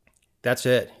 that's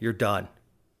it. You're done.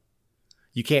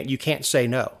 You can't say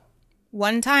no.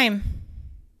 One time.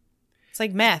 It's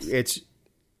like meth. It's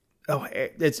like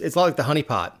the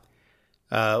honeypot.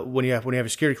 When you have a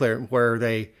security clearance where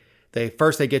they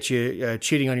first get you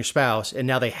cheating on your spouse, and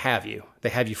now they have you. They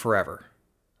have you forever.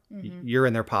 Mm-hmm. You're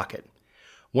in their pocket.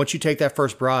 Once you take that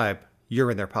first bribe, you're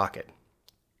in their pocket.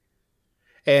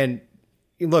 And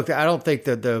look, I don't think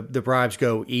that the bribes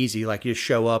go easy. Like, you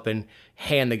show up and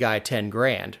hand the guy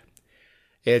 $10,000.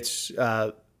 It's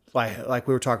like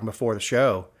we were talking before the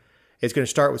show. It's going to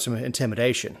start with some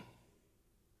intimidation.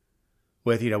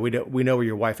 With, we know where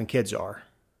your wife and kids are.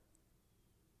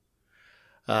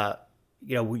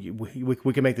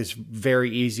 We can make this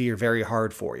very easy or very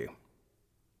hard for you.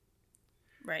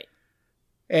 Right.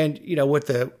 And with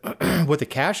the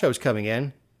cash that was coming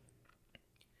in,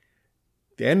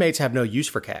 the inmates have no use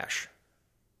for cash.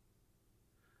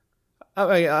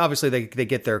 I mean, obviously they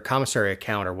get their commissary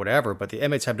account or whatever, but the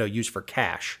inmates have no use for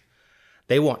cash.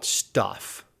 They want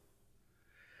stuff.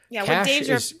 Yeah,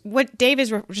 what Dave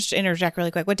is just to interject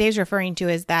really quick. What Dave's referring to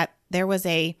is that there was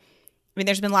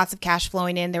there's been lots of cash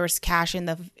flowing in. There was cash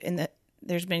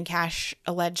there's been cash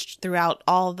alleged throughout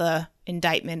all the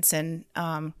indictments and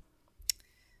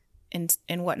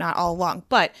whatnot all along.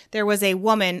 But there was a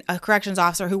woman, a corrections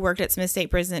officer who worked at Smith State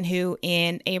Prison, who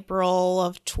in April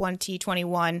of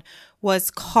 2021 was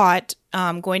caught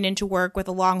going into work with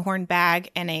a Longhorn bag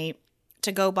and a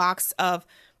to-go box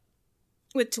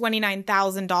with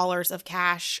 $29,000 of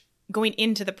cash going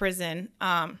into the prison.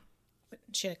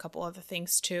 She had a couple other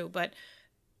things too, but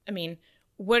I mean,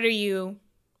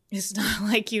 it's not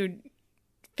like you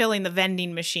filling the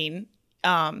vending machine.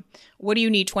 What do you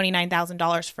need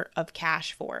 $29,000 of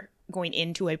cash for going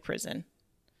into a prison?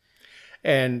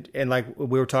 And like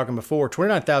we were talking before,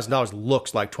 $29,000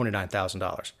 looks like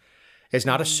 $29,000. It's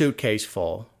not a suitcase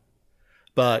full,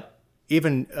 but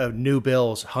even new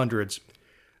bills, hundreds,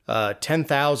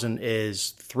 10,000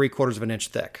 is 3/4 of an inch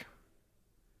thick.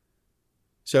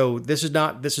 So this is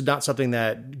not something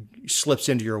that slips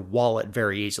into your wallet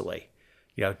very easily.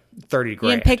 30 grand. You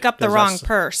didn't pick up the wrong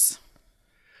purse.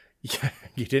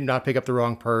 You did not pick up the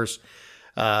wrong purse.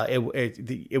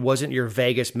 It wasn't your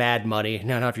Vegas Mad Money.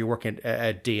 No, not if you're working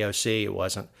at DOC, it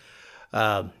wasn't.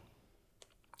 But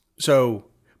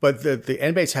the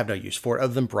inmates have no use for it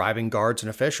other than bribing guards and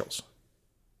officials.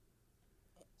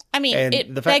 I mean,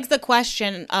 it begs the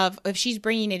question of if she's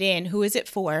bringing it in, who is it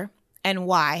for and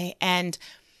why? And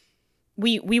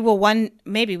we will one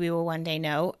day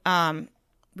know.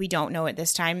 We don't know at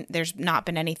this time. There's not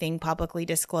been anything publicly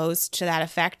disclosed to that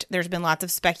effect. There's been lots of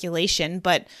speculation,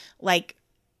 but like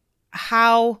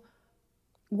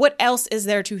what else is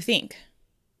there to think?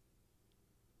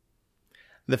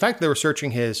 The fact that they were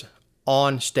searching his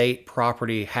on state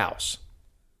property house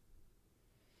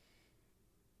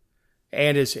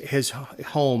and his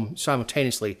home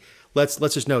simultaneously lets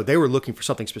us know they were looking for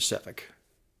something specific.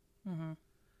 Mm-hmm.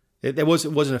 It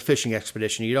wasn't a fishing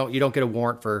expedition. You don't get a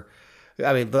warrant for.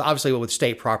 I mean, obviously with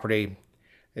state property,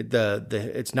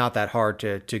 it's not that hard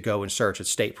to go and search. It's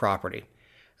state property.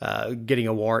 Getting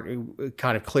a warrant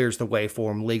kind of clears the way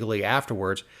for them legally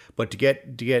afterwards. But to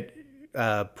get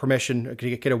permission,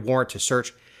 to get a warrant to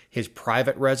search his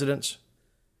private residence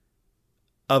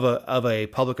of a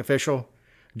public official,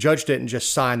 judge didn't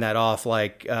just sign that off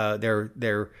like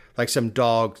they're like some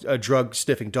a drug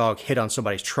sniffing dog hit on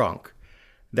somebody's trunk.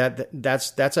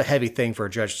 That's a heavy thing for a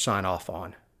judge to sign off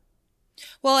on.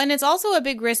 Well, and it's also a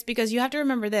big risk because you have to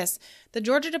remember this. The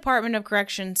Georgia Department of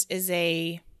Corrections is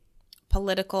a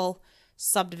political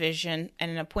subdivision and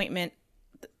an appointment,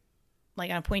 like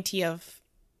an appointee of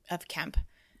Kemp.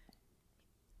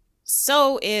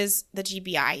 So is the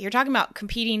GBI. You're talking about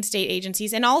competing state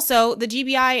agencies. And also the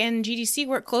GBI and GDC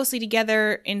work closely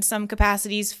together in some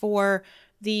capacities for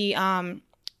the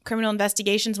criminal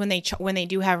investigations when they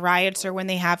do have riots or when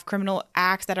they have criminal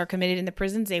acts that are committed in the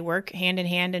prisons. They work hand in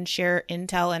hand and share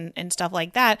intel and stuff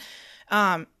like that.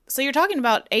 So you're talking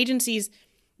about agencies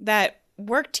that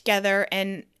work together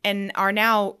and are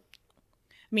now,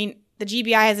 I mean, the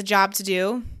GBI has a job to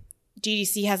do.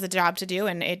 GDC has a job to do,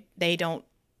 and they don't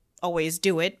always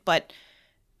do it. But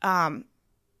I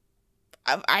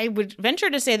would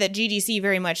venture to say that GDC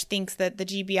very much thinks that the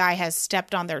GBI has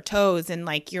stepped on their toes and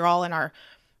like you're all in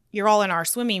our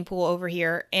swimming pool over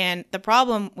here. And the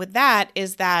problem with that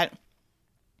is that,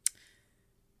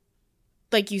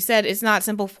 like you said, it's not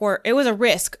simple it was a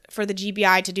risk for the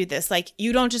GBI to do this. Like,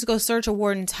 you don't just go search a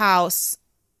warden's house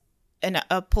and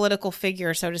a political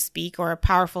figure, so to speak, or a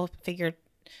powerful figure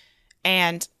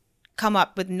and come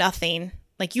up with nothing.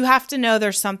 Like, you have to know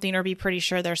there's something or be pretty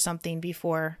sure there's something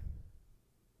before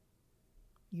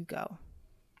you go.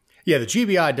 Yeah, the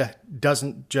GBI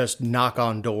doesn't just knock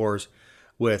on doors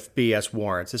with BS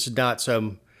warrants. The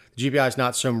GBI is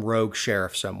not some rogue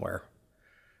sheriff somewhere.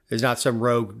 There's not some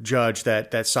rogue judge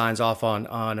that signs off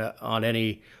on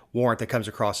any warrant that comes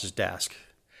across his desk.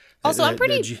 Also, I'm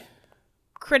pretty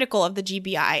critical of the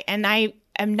GBI, and I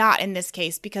am not in this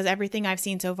case because everything I've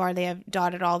seen so far, they have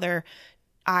dotted all their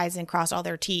I's and crossed all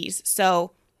their T's.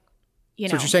 So, So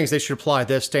what you're saying is they should apply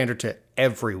this standard to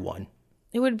everyone.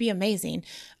 It would be amazing.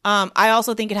 I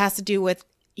also think it has to do with,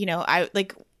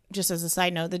 just as a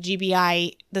side note, the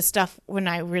GBI, the stuff when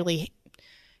I really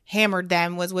hammered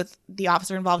them was with the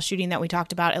officer-involved shooting that we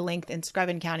talked about at length in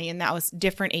Screven County, and that was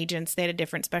different agents. They had a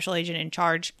different special agent in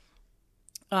charge.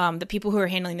 The people who are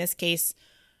handling this case,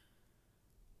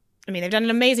 I mean, they've done an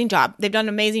amazing job. They've done an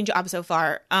amazing job so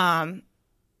far.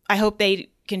 I hope they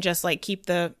can just keep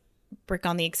the brick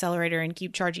on the accelerator and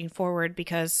keep charging forward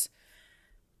because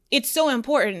it's so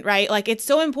important, right? Like, it's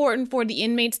so important for the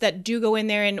inmates that do go in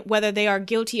there, and whether they are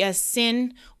guilty as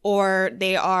sin or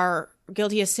they are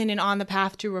guilty as sin and on the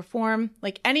path to reform,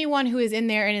 like anyone who is in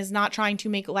there and is not trying to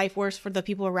make life worse for the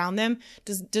people around them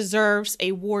deserves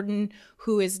a warden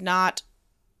who is not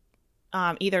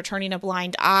either turning a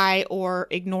blind eye or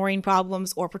ignoring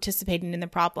problems or participating in the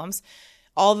problems.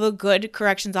 All the good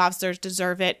corrections officers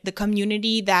deserve it. The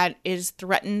community that is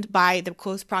threatened by the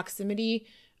close proximity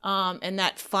and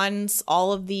that funds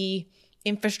all of the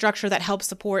infrastructure that helps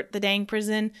support the dang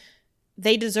prison,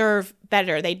 they deserve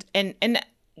better. And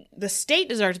the state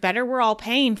deserves better. We're all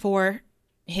paying for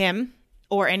him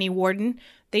or any warden.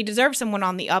 They deserve someone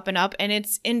on the up and up, and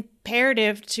it's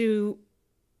imperative to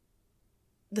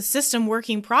the system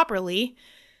working properly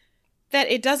that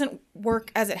it doesn't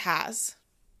work as it has.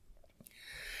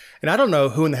 And I don't know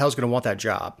who in the hell is going to want that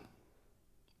job.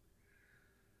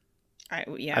 I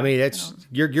mean,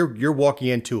 you're walking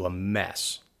into a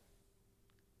mess.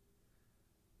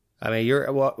 I mean,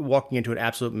 you're walking into an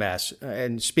absolute mess.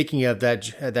 And speaking of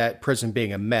that prison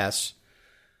being a mess,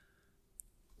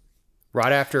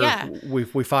 Right after Yeah.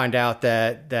 we find out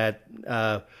that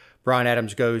Brian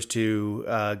Adams goes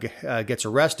to gets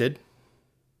arrested.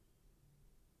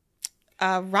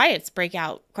 Riots break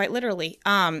out, quite literally.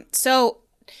 So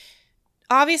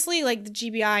obviously, like, the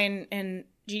GBI and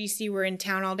GDC were in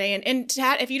town all day, and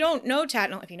if you don't know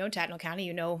Tattnall County,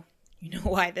 you know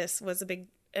why this was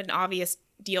an obvious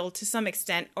deal to some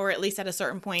extent, or at least at a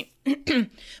certain point.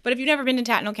 But if you've never been to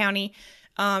Tattnall County,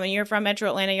 and you're from Metro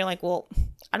Atlanta, you're like, well,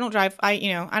 I don't drive. I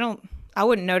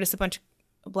wouldn't notice a bunch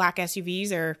of black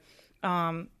SUVs or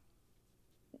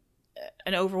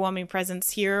an overwhelming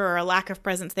presence here or a lack of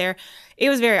presence there. It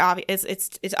was very obvious.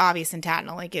 It's obvious in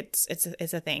Tattnall, like it's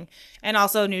a thing. And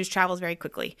also, news travels very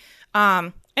quickly.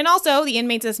 And also, the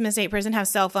inmates of Smith State Prison have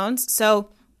cell phones. So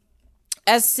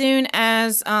as soon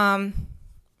as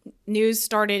news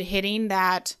started hitting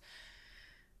that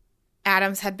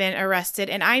Adams had been arrested,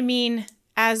 and I mean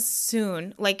as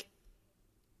soon, like,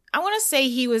 I want to say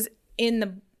he was in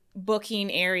the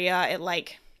booking area at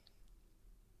like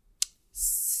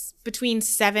between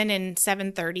 7 and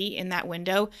 7:30 in that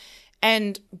window.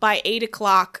 And by 8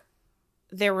 o'clock,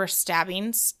 there were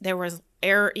stabbings. There was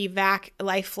air evac,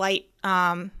 life flight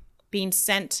being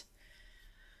sent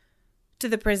to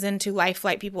the prison to life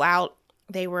flight people out.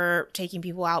 They were taking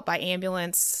people out by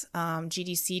ambulance.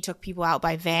 GDC took people out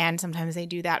by van. Sometimes they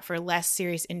do that for less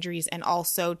serious injuries and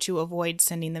also to avoid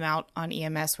sending them out on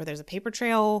EMS where there's a paper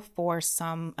trail for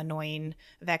some annoying,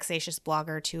 vexatious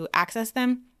blogger to access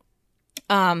them.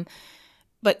 But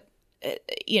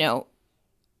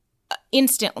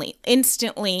instantly,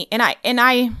 and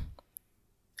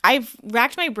I've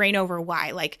racked my brain over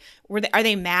why. Like, are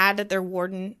they mad that their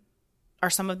warden? Are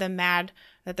some of them mad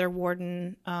that their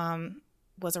warden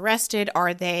was arrested?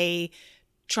 Are they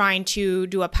trying to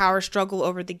do a power struggle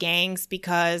over the gangs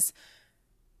because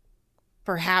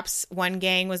perhaps one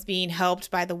gang was being helped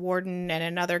by the warden and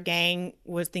another gang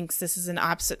thinks this is an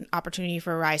opportunity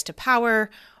for a rise to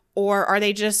power? Or are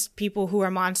they just people who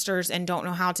are monsters and don't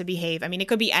know how to behave? I mean, it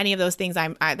could be any of those things.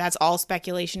 That's all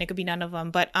speculation. It could be none of them.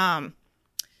 But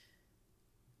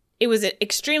it was an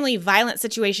extremely violent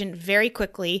situation very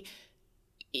quickly.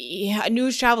 Yeah,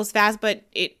 news travels fast, but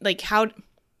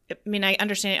I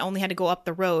understand it only had to go up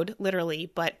the road, literally,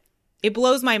 but it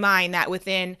blows my mind that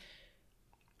within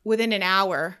an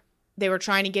hour, they were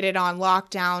trying to get it on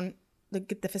lockdown,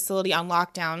 get the facility on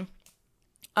lockdown,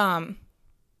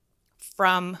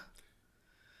 from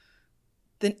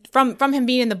him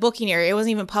being in the booking area. It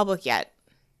wasn't even public yet.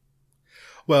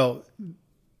 Well,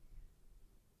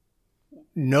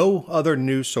 no other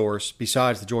news source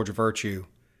besides the Georgia Virtue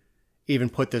even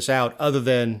put this out, other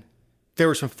than there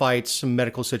were some fights, some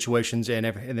medical situations, and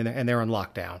they're on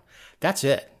lockdown. That's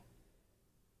it.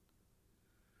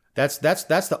 That's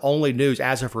the only news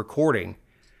as of recording,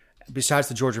 besides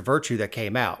the Georgia Virtue, that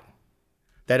came out.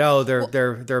 That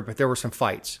there were some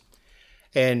fights,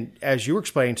 and as you were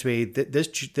explaining to me,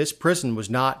 this prison was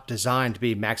not designed to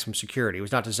be maximum security. It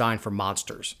was not designed for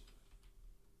monsters.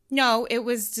 No, it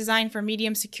was designed for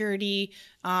medium security,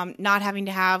 not having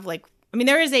to have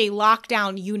there is a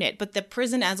lockdown unit, but the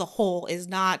prison as a whole is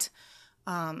not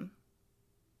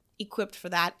equipped for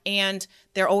that. And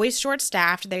they're always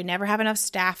short-staffed. They never have enough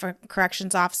staff for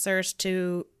corrections officers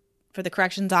for the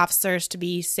corrections officers to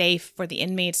be safe, for the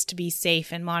inmates to be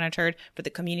safe and monitored, for the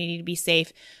community to be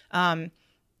safe.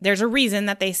 There's a reason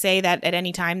that they say that at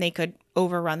any time they could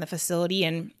overrun the facility,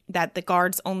 and that the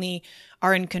guards only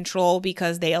are in control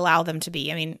because they allow them to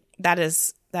be. I mean, that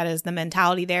is the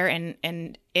mentality there.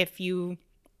 And if you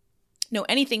know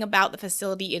anything about the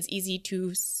facility, it's easy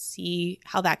to see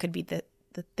how that could be the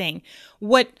thing.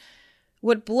 What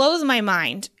blows my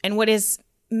mind and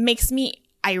makes me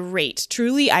irate,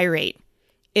 truly irate,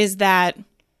 is that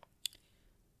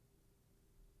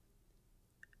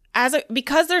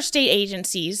because they're state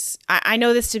agencies, I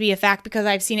know this to be a fact because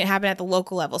I've seen it happen at the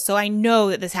local level. So I know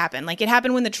that this happened. Like, it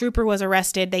happened when the trooper was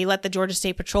arrested. They let the Georgia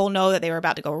State Patrol know that they were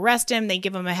about to go arrest him. They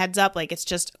give him a heads up, like it's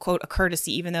just, quote, a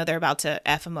courtesy, even though they're about to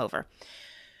F him over.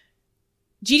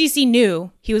 GDC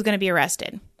knew he was going to be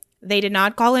arrested. They did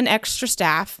not call in extra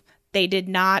staff. They did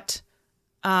not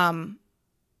send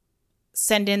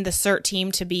in the CERT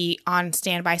team to be on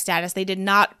standby status. They did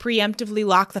not preemptively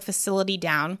lock the facility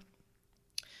down.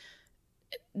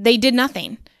 They did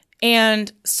nothing. And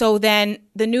so then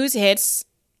the news hits.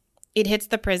 It hits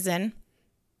the prison.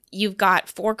 You've got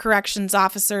 4 corrections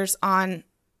officers on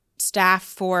staff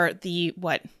for the,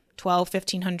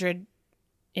 1,500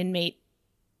 inmate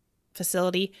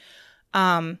facility.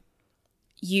 And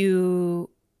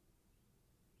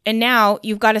now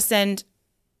you've got to send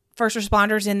first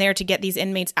responders in there to get these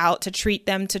inmates out, to treat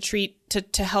them,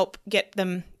 to help get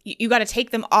them. You got to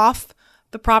take them off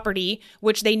the property,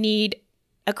 which they need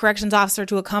a corrections officer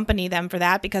to accompany them for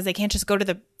that, because they can't just go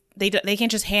to they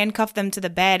can't just handcuff them to the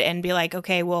bed and be like,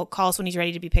 okay, well, call us when he's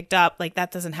ready to be picked up. Like,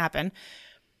 that doesn't happen.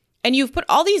 And you've put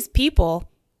all these people,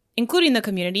 including the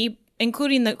community,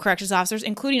 including the corrections officers,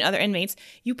 including other inmates,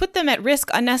 you put them at risk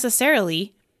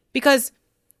unnecessarily because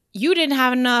you didn't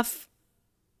have enough,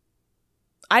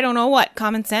 I don't know what,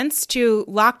 common sense to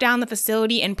lock down the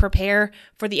facility and prepare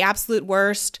for the absolute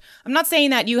worst. I'm not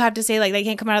saying that you have to say like they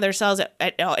can't come out of their cells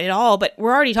at all, but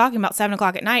we're already talking about 7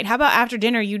 o'clock at night. How about after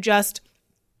dinner you just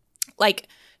like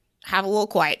have a little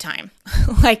quiet time?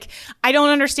 Like, I don't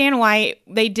understand why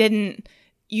they didn't.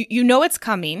 You know it's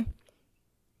coming.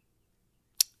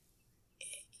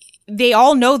 They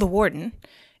all know the warden,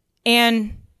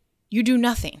 and you do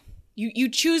nothing. You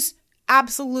choose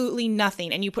absolutely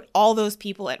nothing, and you put all those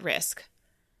people at risk.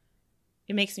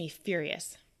 It makes me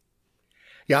furious.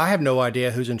 Yeah, I have no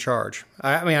idea who's in charge.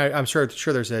 I mean, I'm sure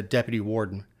there's a deputy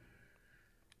warden,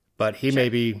 but he may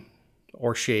be,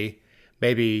 or she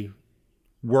may be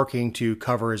working to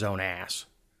cover his own ass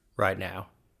right now.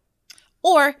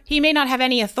 Or he may not have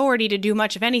any authority to do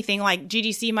much of anything, like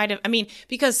GDC might have. I mean,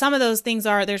 because some of those things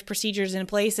there's procedures in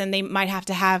place, and they might have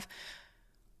to have,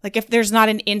 like, if there's not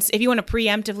if you want to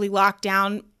preemptively lock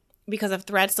down because of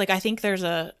threats, like, I think there's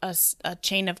a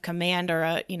chain of command or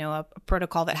a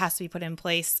protocol that has to be put in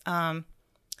place. And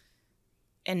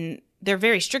they're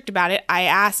very strict about it. I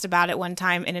asked about it one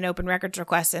time in an open records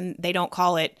request, and they don't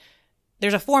call it.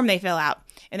 There's a form they fill out,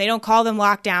 and they don't call them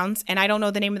lockdowns, and I don't know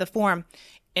the name of the form.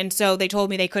 And so they told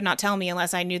me they could not tell me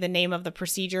unless I knew the name of the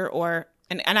procedure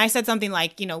and I said something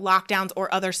like, lockdowns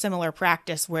or other similar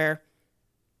practice where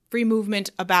free movement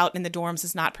about in the dorms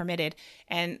is not permitted.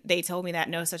 And they told me that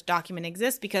no such document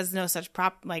exists because no such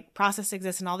process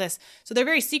exists and all this. So they're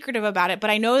very secretive about it, but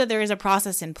I know that there is a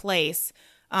process in place.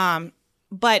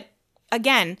 But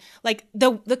again, like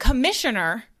the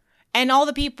commissioner and all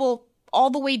the people all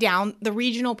the way down, the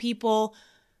regional people,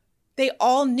 they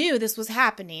all knew this was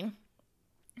happening.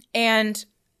 And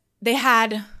they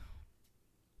had,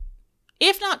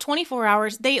 if not 24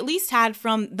 hours, they at least had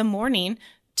from the morning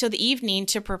to the evening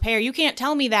to prepare. You can't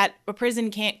tell me that a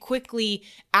prison can't quickly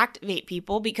activate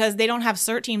people because they don't have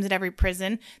CERT teams at every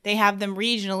prison. They have them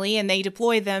regionally and they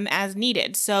deploy them as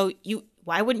needed. So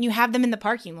why wouldn't you have them in the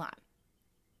parking lot?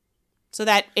 So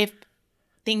that if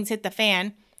things hit the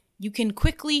fan, you can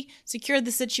quickly secure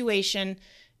the situation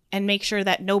and make sure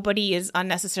that nobody is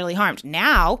unnecessarily harmed.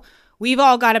 Now, we've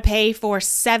all got to pay for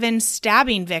 7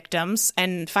 stabbing victims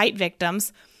and fight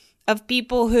victims of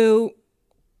people who,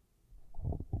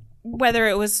 whether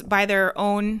it was by their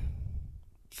own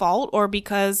fault or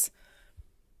because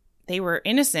they were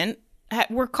innocent,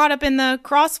 were caught up in the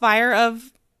crossfire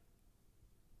of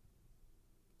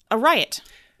a riot.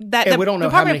 That we don't know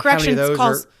how many of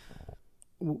those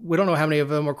we don't know how many of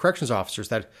them were corrections officers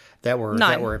that were None.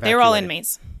 That were evacuated. They were all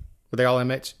inmates. Were they all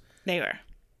inmates? They were.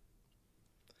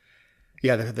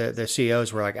 Yeah, the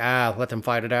CEOs were like, let them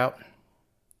fight it out,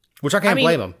 which I can't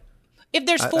blame them. If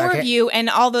there's 4 of you and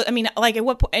all the, like at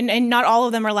what point, and not all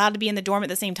of them are allowed to be in the dorm at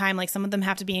the same time. Like some of them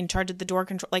have to be in charge of the door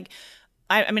control. Like,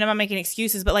 I'm not making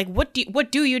excuses, but like, what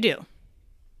do you do?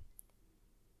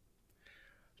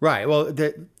 Right. Well,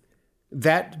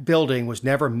 that building was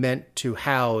never meant to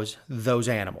house those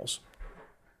animals.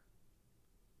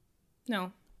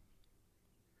 No.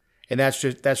 And that's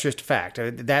just a fact.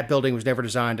 That building was never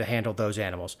designed to handle those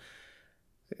animals.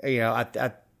 I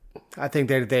think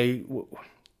they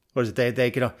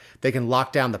can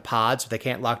lock down the pods, but they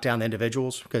can't lock down the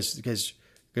individuals because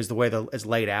the way it's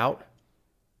laid out.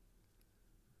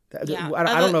 Yeah.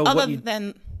 I don't know other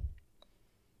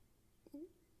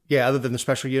than the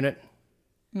special unit.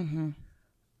 Mm-hmm.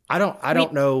 I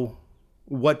don't know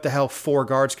what the hell 4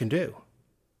 guards can do.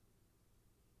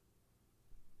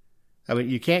 I mean,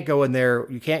 you can't go in there.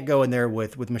 You can't go in there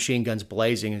with machine guns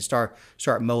blazing and start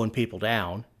mowing people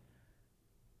down.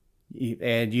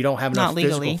 And you don't have enough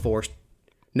physical force.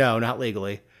 No, not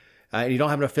legally. You don't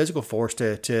have enough physical force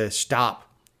to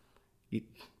stop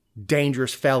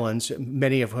dangerous felons,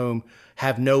 many of whom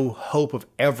have no hope of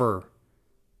ever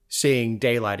seeing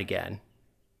daylight again.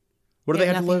 What do they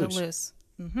have to lose?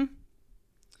 Mm-hmm.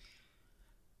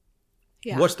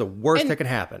 Yeah. What's the worst that can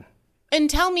happen? And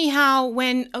tell me how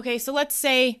so let's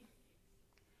say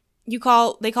they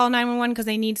call 911 because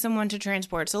they need someone to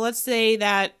transport. So let's say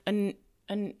that an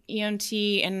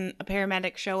EMT and a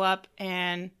paramedic show up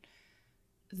and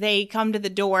they come to the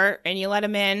door and you let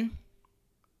them in.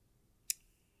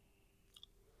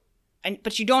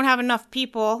 But you don't have enough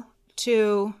people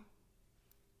to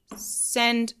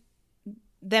send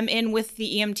them in with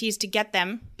the EMTs to get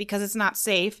them because it's not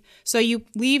safe. So you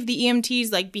leave the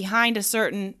EMTs like behind a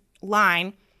certain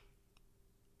line.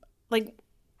 Like,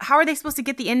 how are they supposed to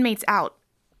get the inmates out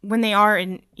when they are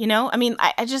in, you know? I mean,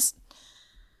 I just,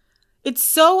 it's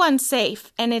so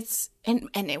unsafe, and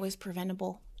it was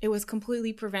preventable. It was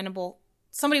completely preventable.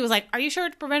 Somebody was like, are you sure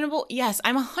it's preventable? Yes,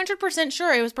 I'm 100%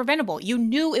 sure it was preventable. You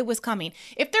knew it was coming.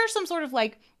 If there's some sort of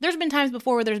like, there's been times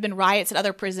before where there's been riots at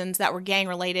other prisons that were gang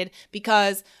related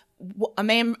because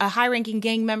a high-ranking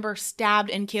gang member stabbed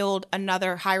and killed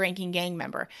another high-ranking gang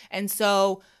member. And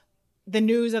so the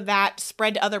news of that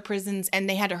spread to other prisons, and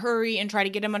they had to hurry and try to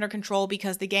get them under control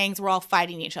because the gangs were all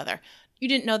fighting each other. You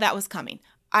didn't know that was coming.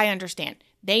 I understand.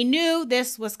 They knew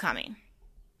this was coming.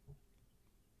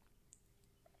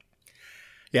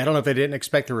 Yeah, I don't know if they didn't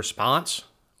expect the response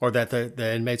or that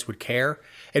the inmates would care.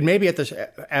 And maybe at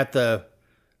the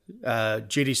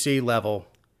GDC level,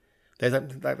 they thought,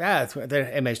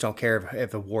 the inmates don't care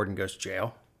if the warden goes to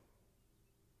jail.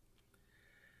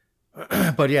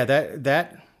 But yeah,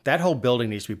 that whole building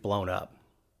needs to be blown up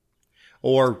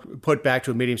or put back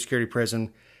to a medium security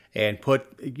prison, and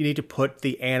you need to put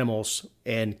the animals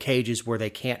in cages where they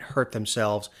can't hurt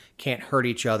themselves, can't hurt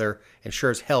each other, and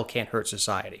sure as hell can't hurt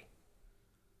society.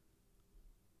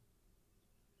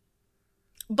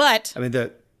 But I mean,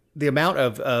 the amount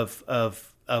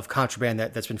of contraband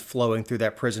that's been flowing through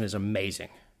that prison is amazing.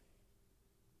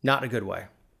 Not in a good way.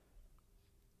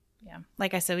 Yeah.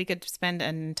 Like I said, we could spend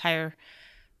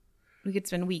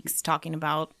weeks talking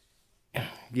about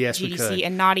yes, GDC we could.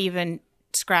 and not even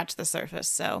scratch the surface.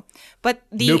 So, but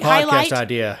the new podcast highlight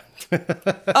idea.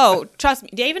 Oh, trust me,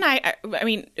 Dave and I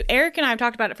mean, Eric and I have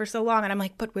talked about it for so long, and I'm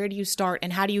like, but where do you start?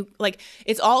 And how do you, like,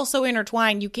 it's all so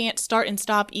intertwined. You can't start and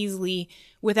stop easily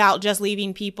without just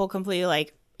leaving people completely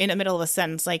like in the middle of a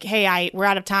sentence. Like, hey, we're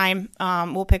out of time.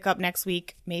 We'll pick up next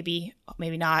week. Maybe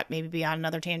not. Maybe be on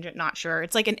another tangent. Not sure.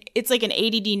 It's like an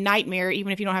ADD nightmare,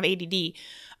 even if you don't have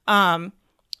ADD.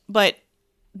 But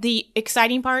the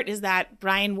exciting part is that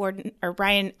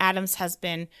Brian Adams has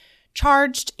been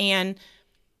charged, and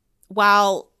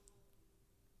while,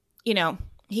 you know,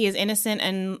 he is innocent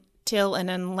until and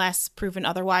unless proven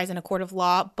otherwise in a court of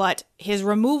law, but his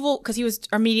removal, because he was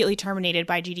immediately terminated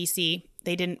by GDC.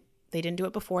 They didn't do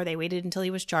it before. They waited until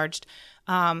he was charged.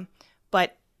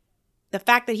 But the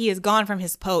fact that he is gone from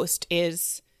his post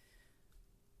is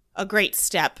a great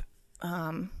step.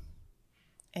 And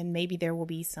maybe there will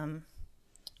be some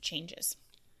changes.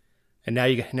 And now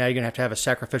you're gonna have a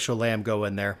sacrificial lamb go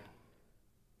in there.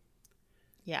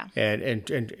 Yeah. And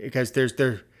because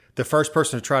the first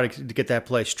person to try to get that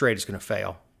place straight is going to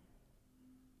fail.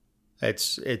 It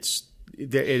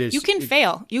is. You can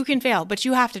fail, but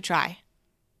you have to try.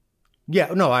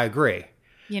 Yeah. No, I agree.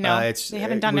 You know, they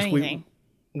haven't done anything.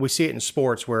 We see it in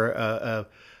sports where a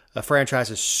franchise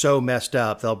is so messed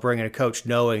up, they'll bring in a coach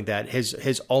knowing that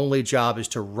his only job is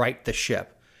to right the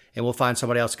ship, and we'll find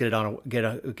somebody else to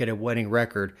get a winning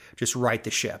record. Just right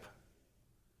the ship.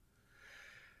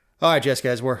 All right, Jessica,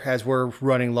 as we're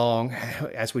running long,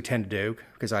 as we tend to do,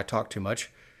 because I talk too much,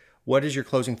 what is your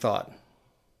closing thought?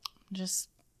 Just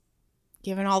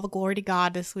giving all the glory to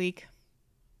God this week.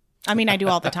 I mean, I do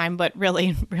all the time, but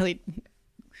really,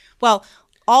 well,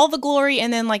 all the glory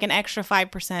and then like an extra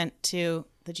 5% to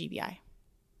the GBI.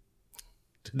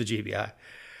 To the GBI.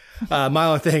 My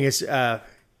only thing is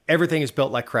everything is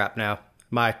built like crap now.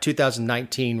 My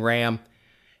 2019 Ram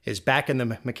is back in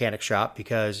the mechanic shop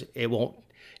because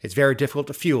it's very difficult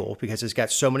to fuel because it's got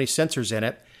so many sensors in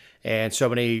it and so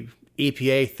many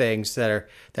EPA things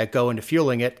that go into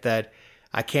fueling it that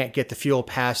I can't get the fuel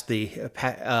past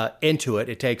into it.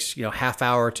 It takes half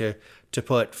hour to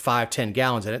put 5-10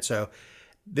 gallons in it. So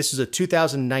this is a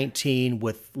 2019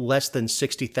 with less than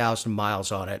 60,000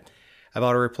 miles on it. I've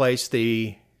already replaced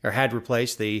the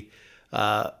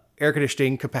air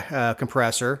conditioning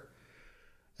compressor.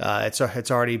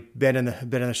 It's already been in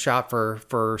the shop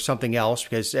for something else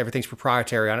because everything's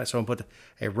proprietary on it. Someone put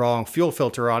a wrong fuel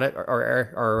filter on it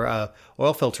or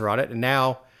oil filter on it, and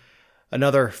now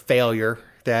another failure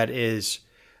that is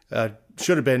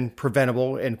should have been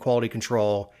preventable in quality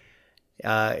control.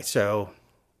 So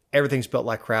everything's built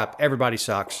like crap. Everybody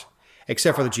sucks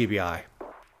except for the GBI.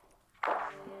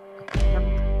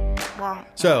 Wow.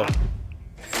 So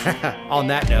on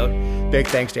that note, big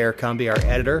thanks to Eric Cumby, our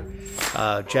editor.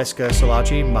 Jessica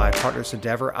Salachi, my partner in this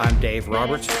endeavor. I'm Dave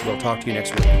Roberts. We'll talk to you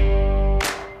next week.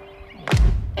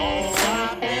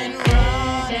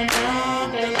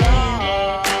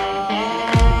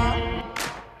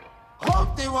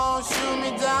 Hope they won't shoot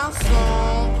me down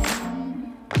soon.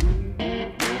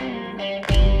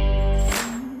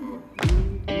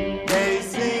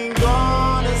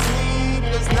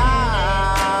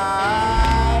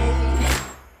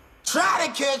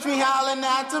 to catch me howling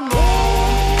at the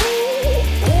moon.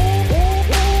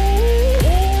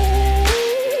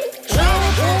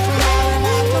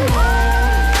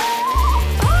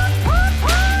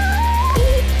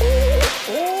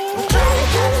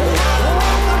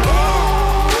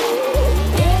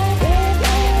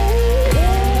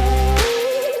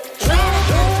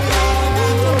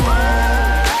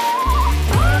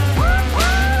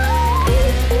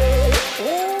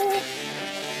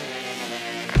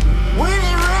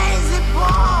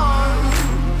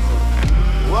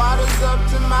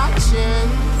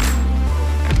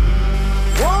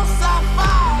 Won't stop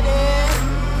fighting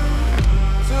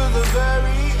to the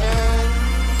very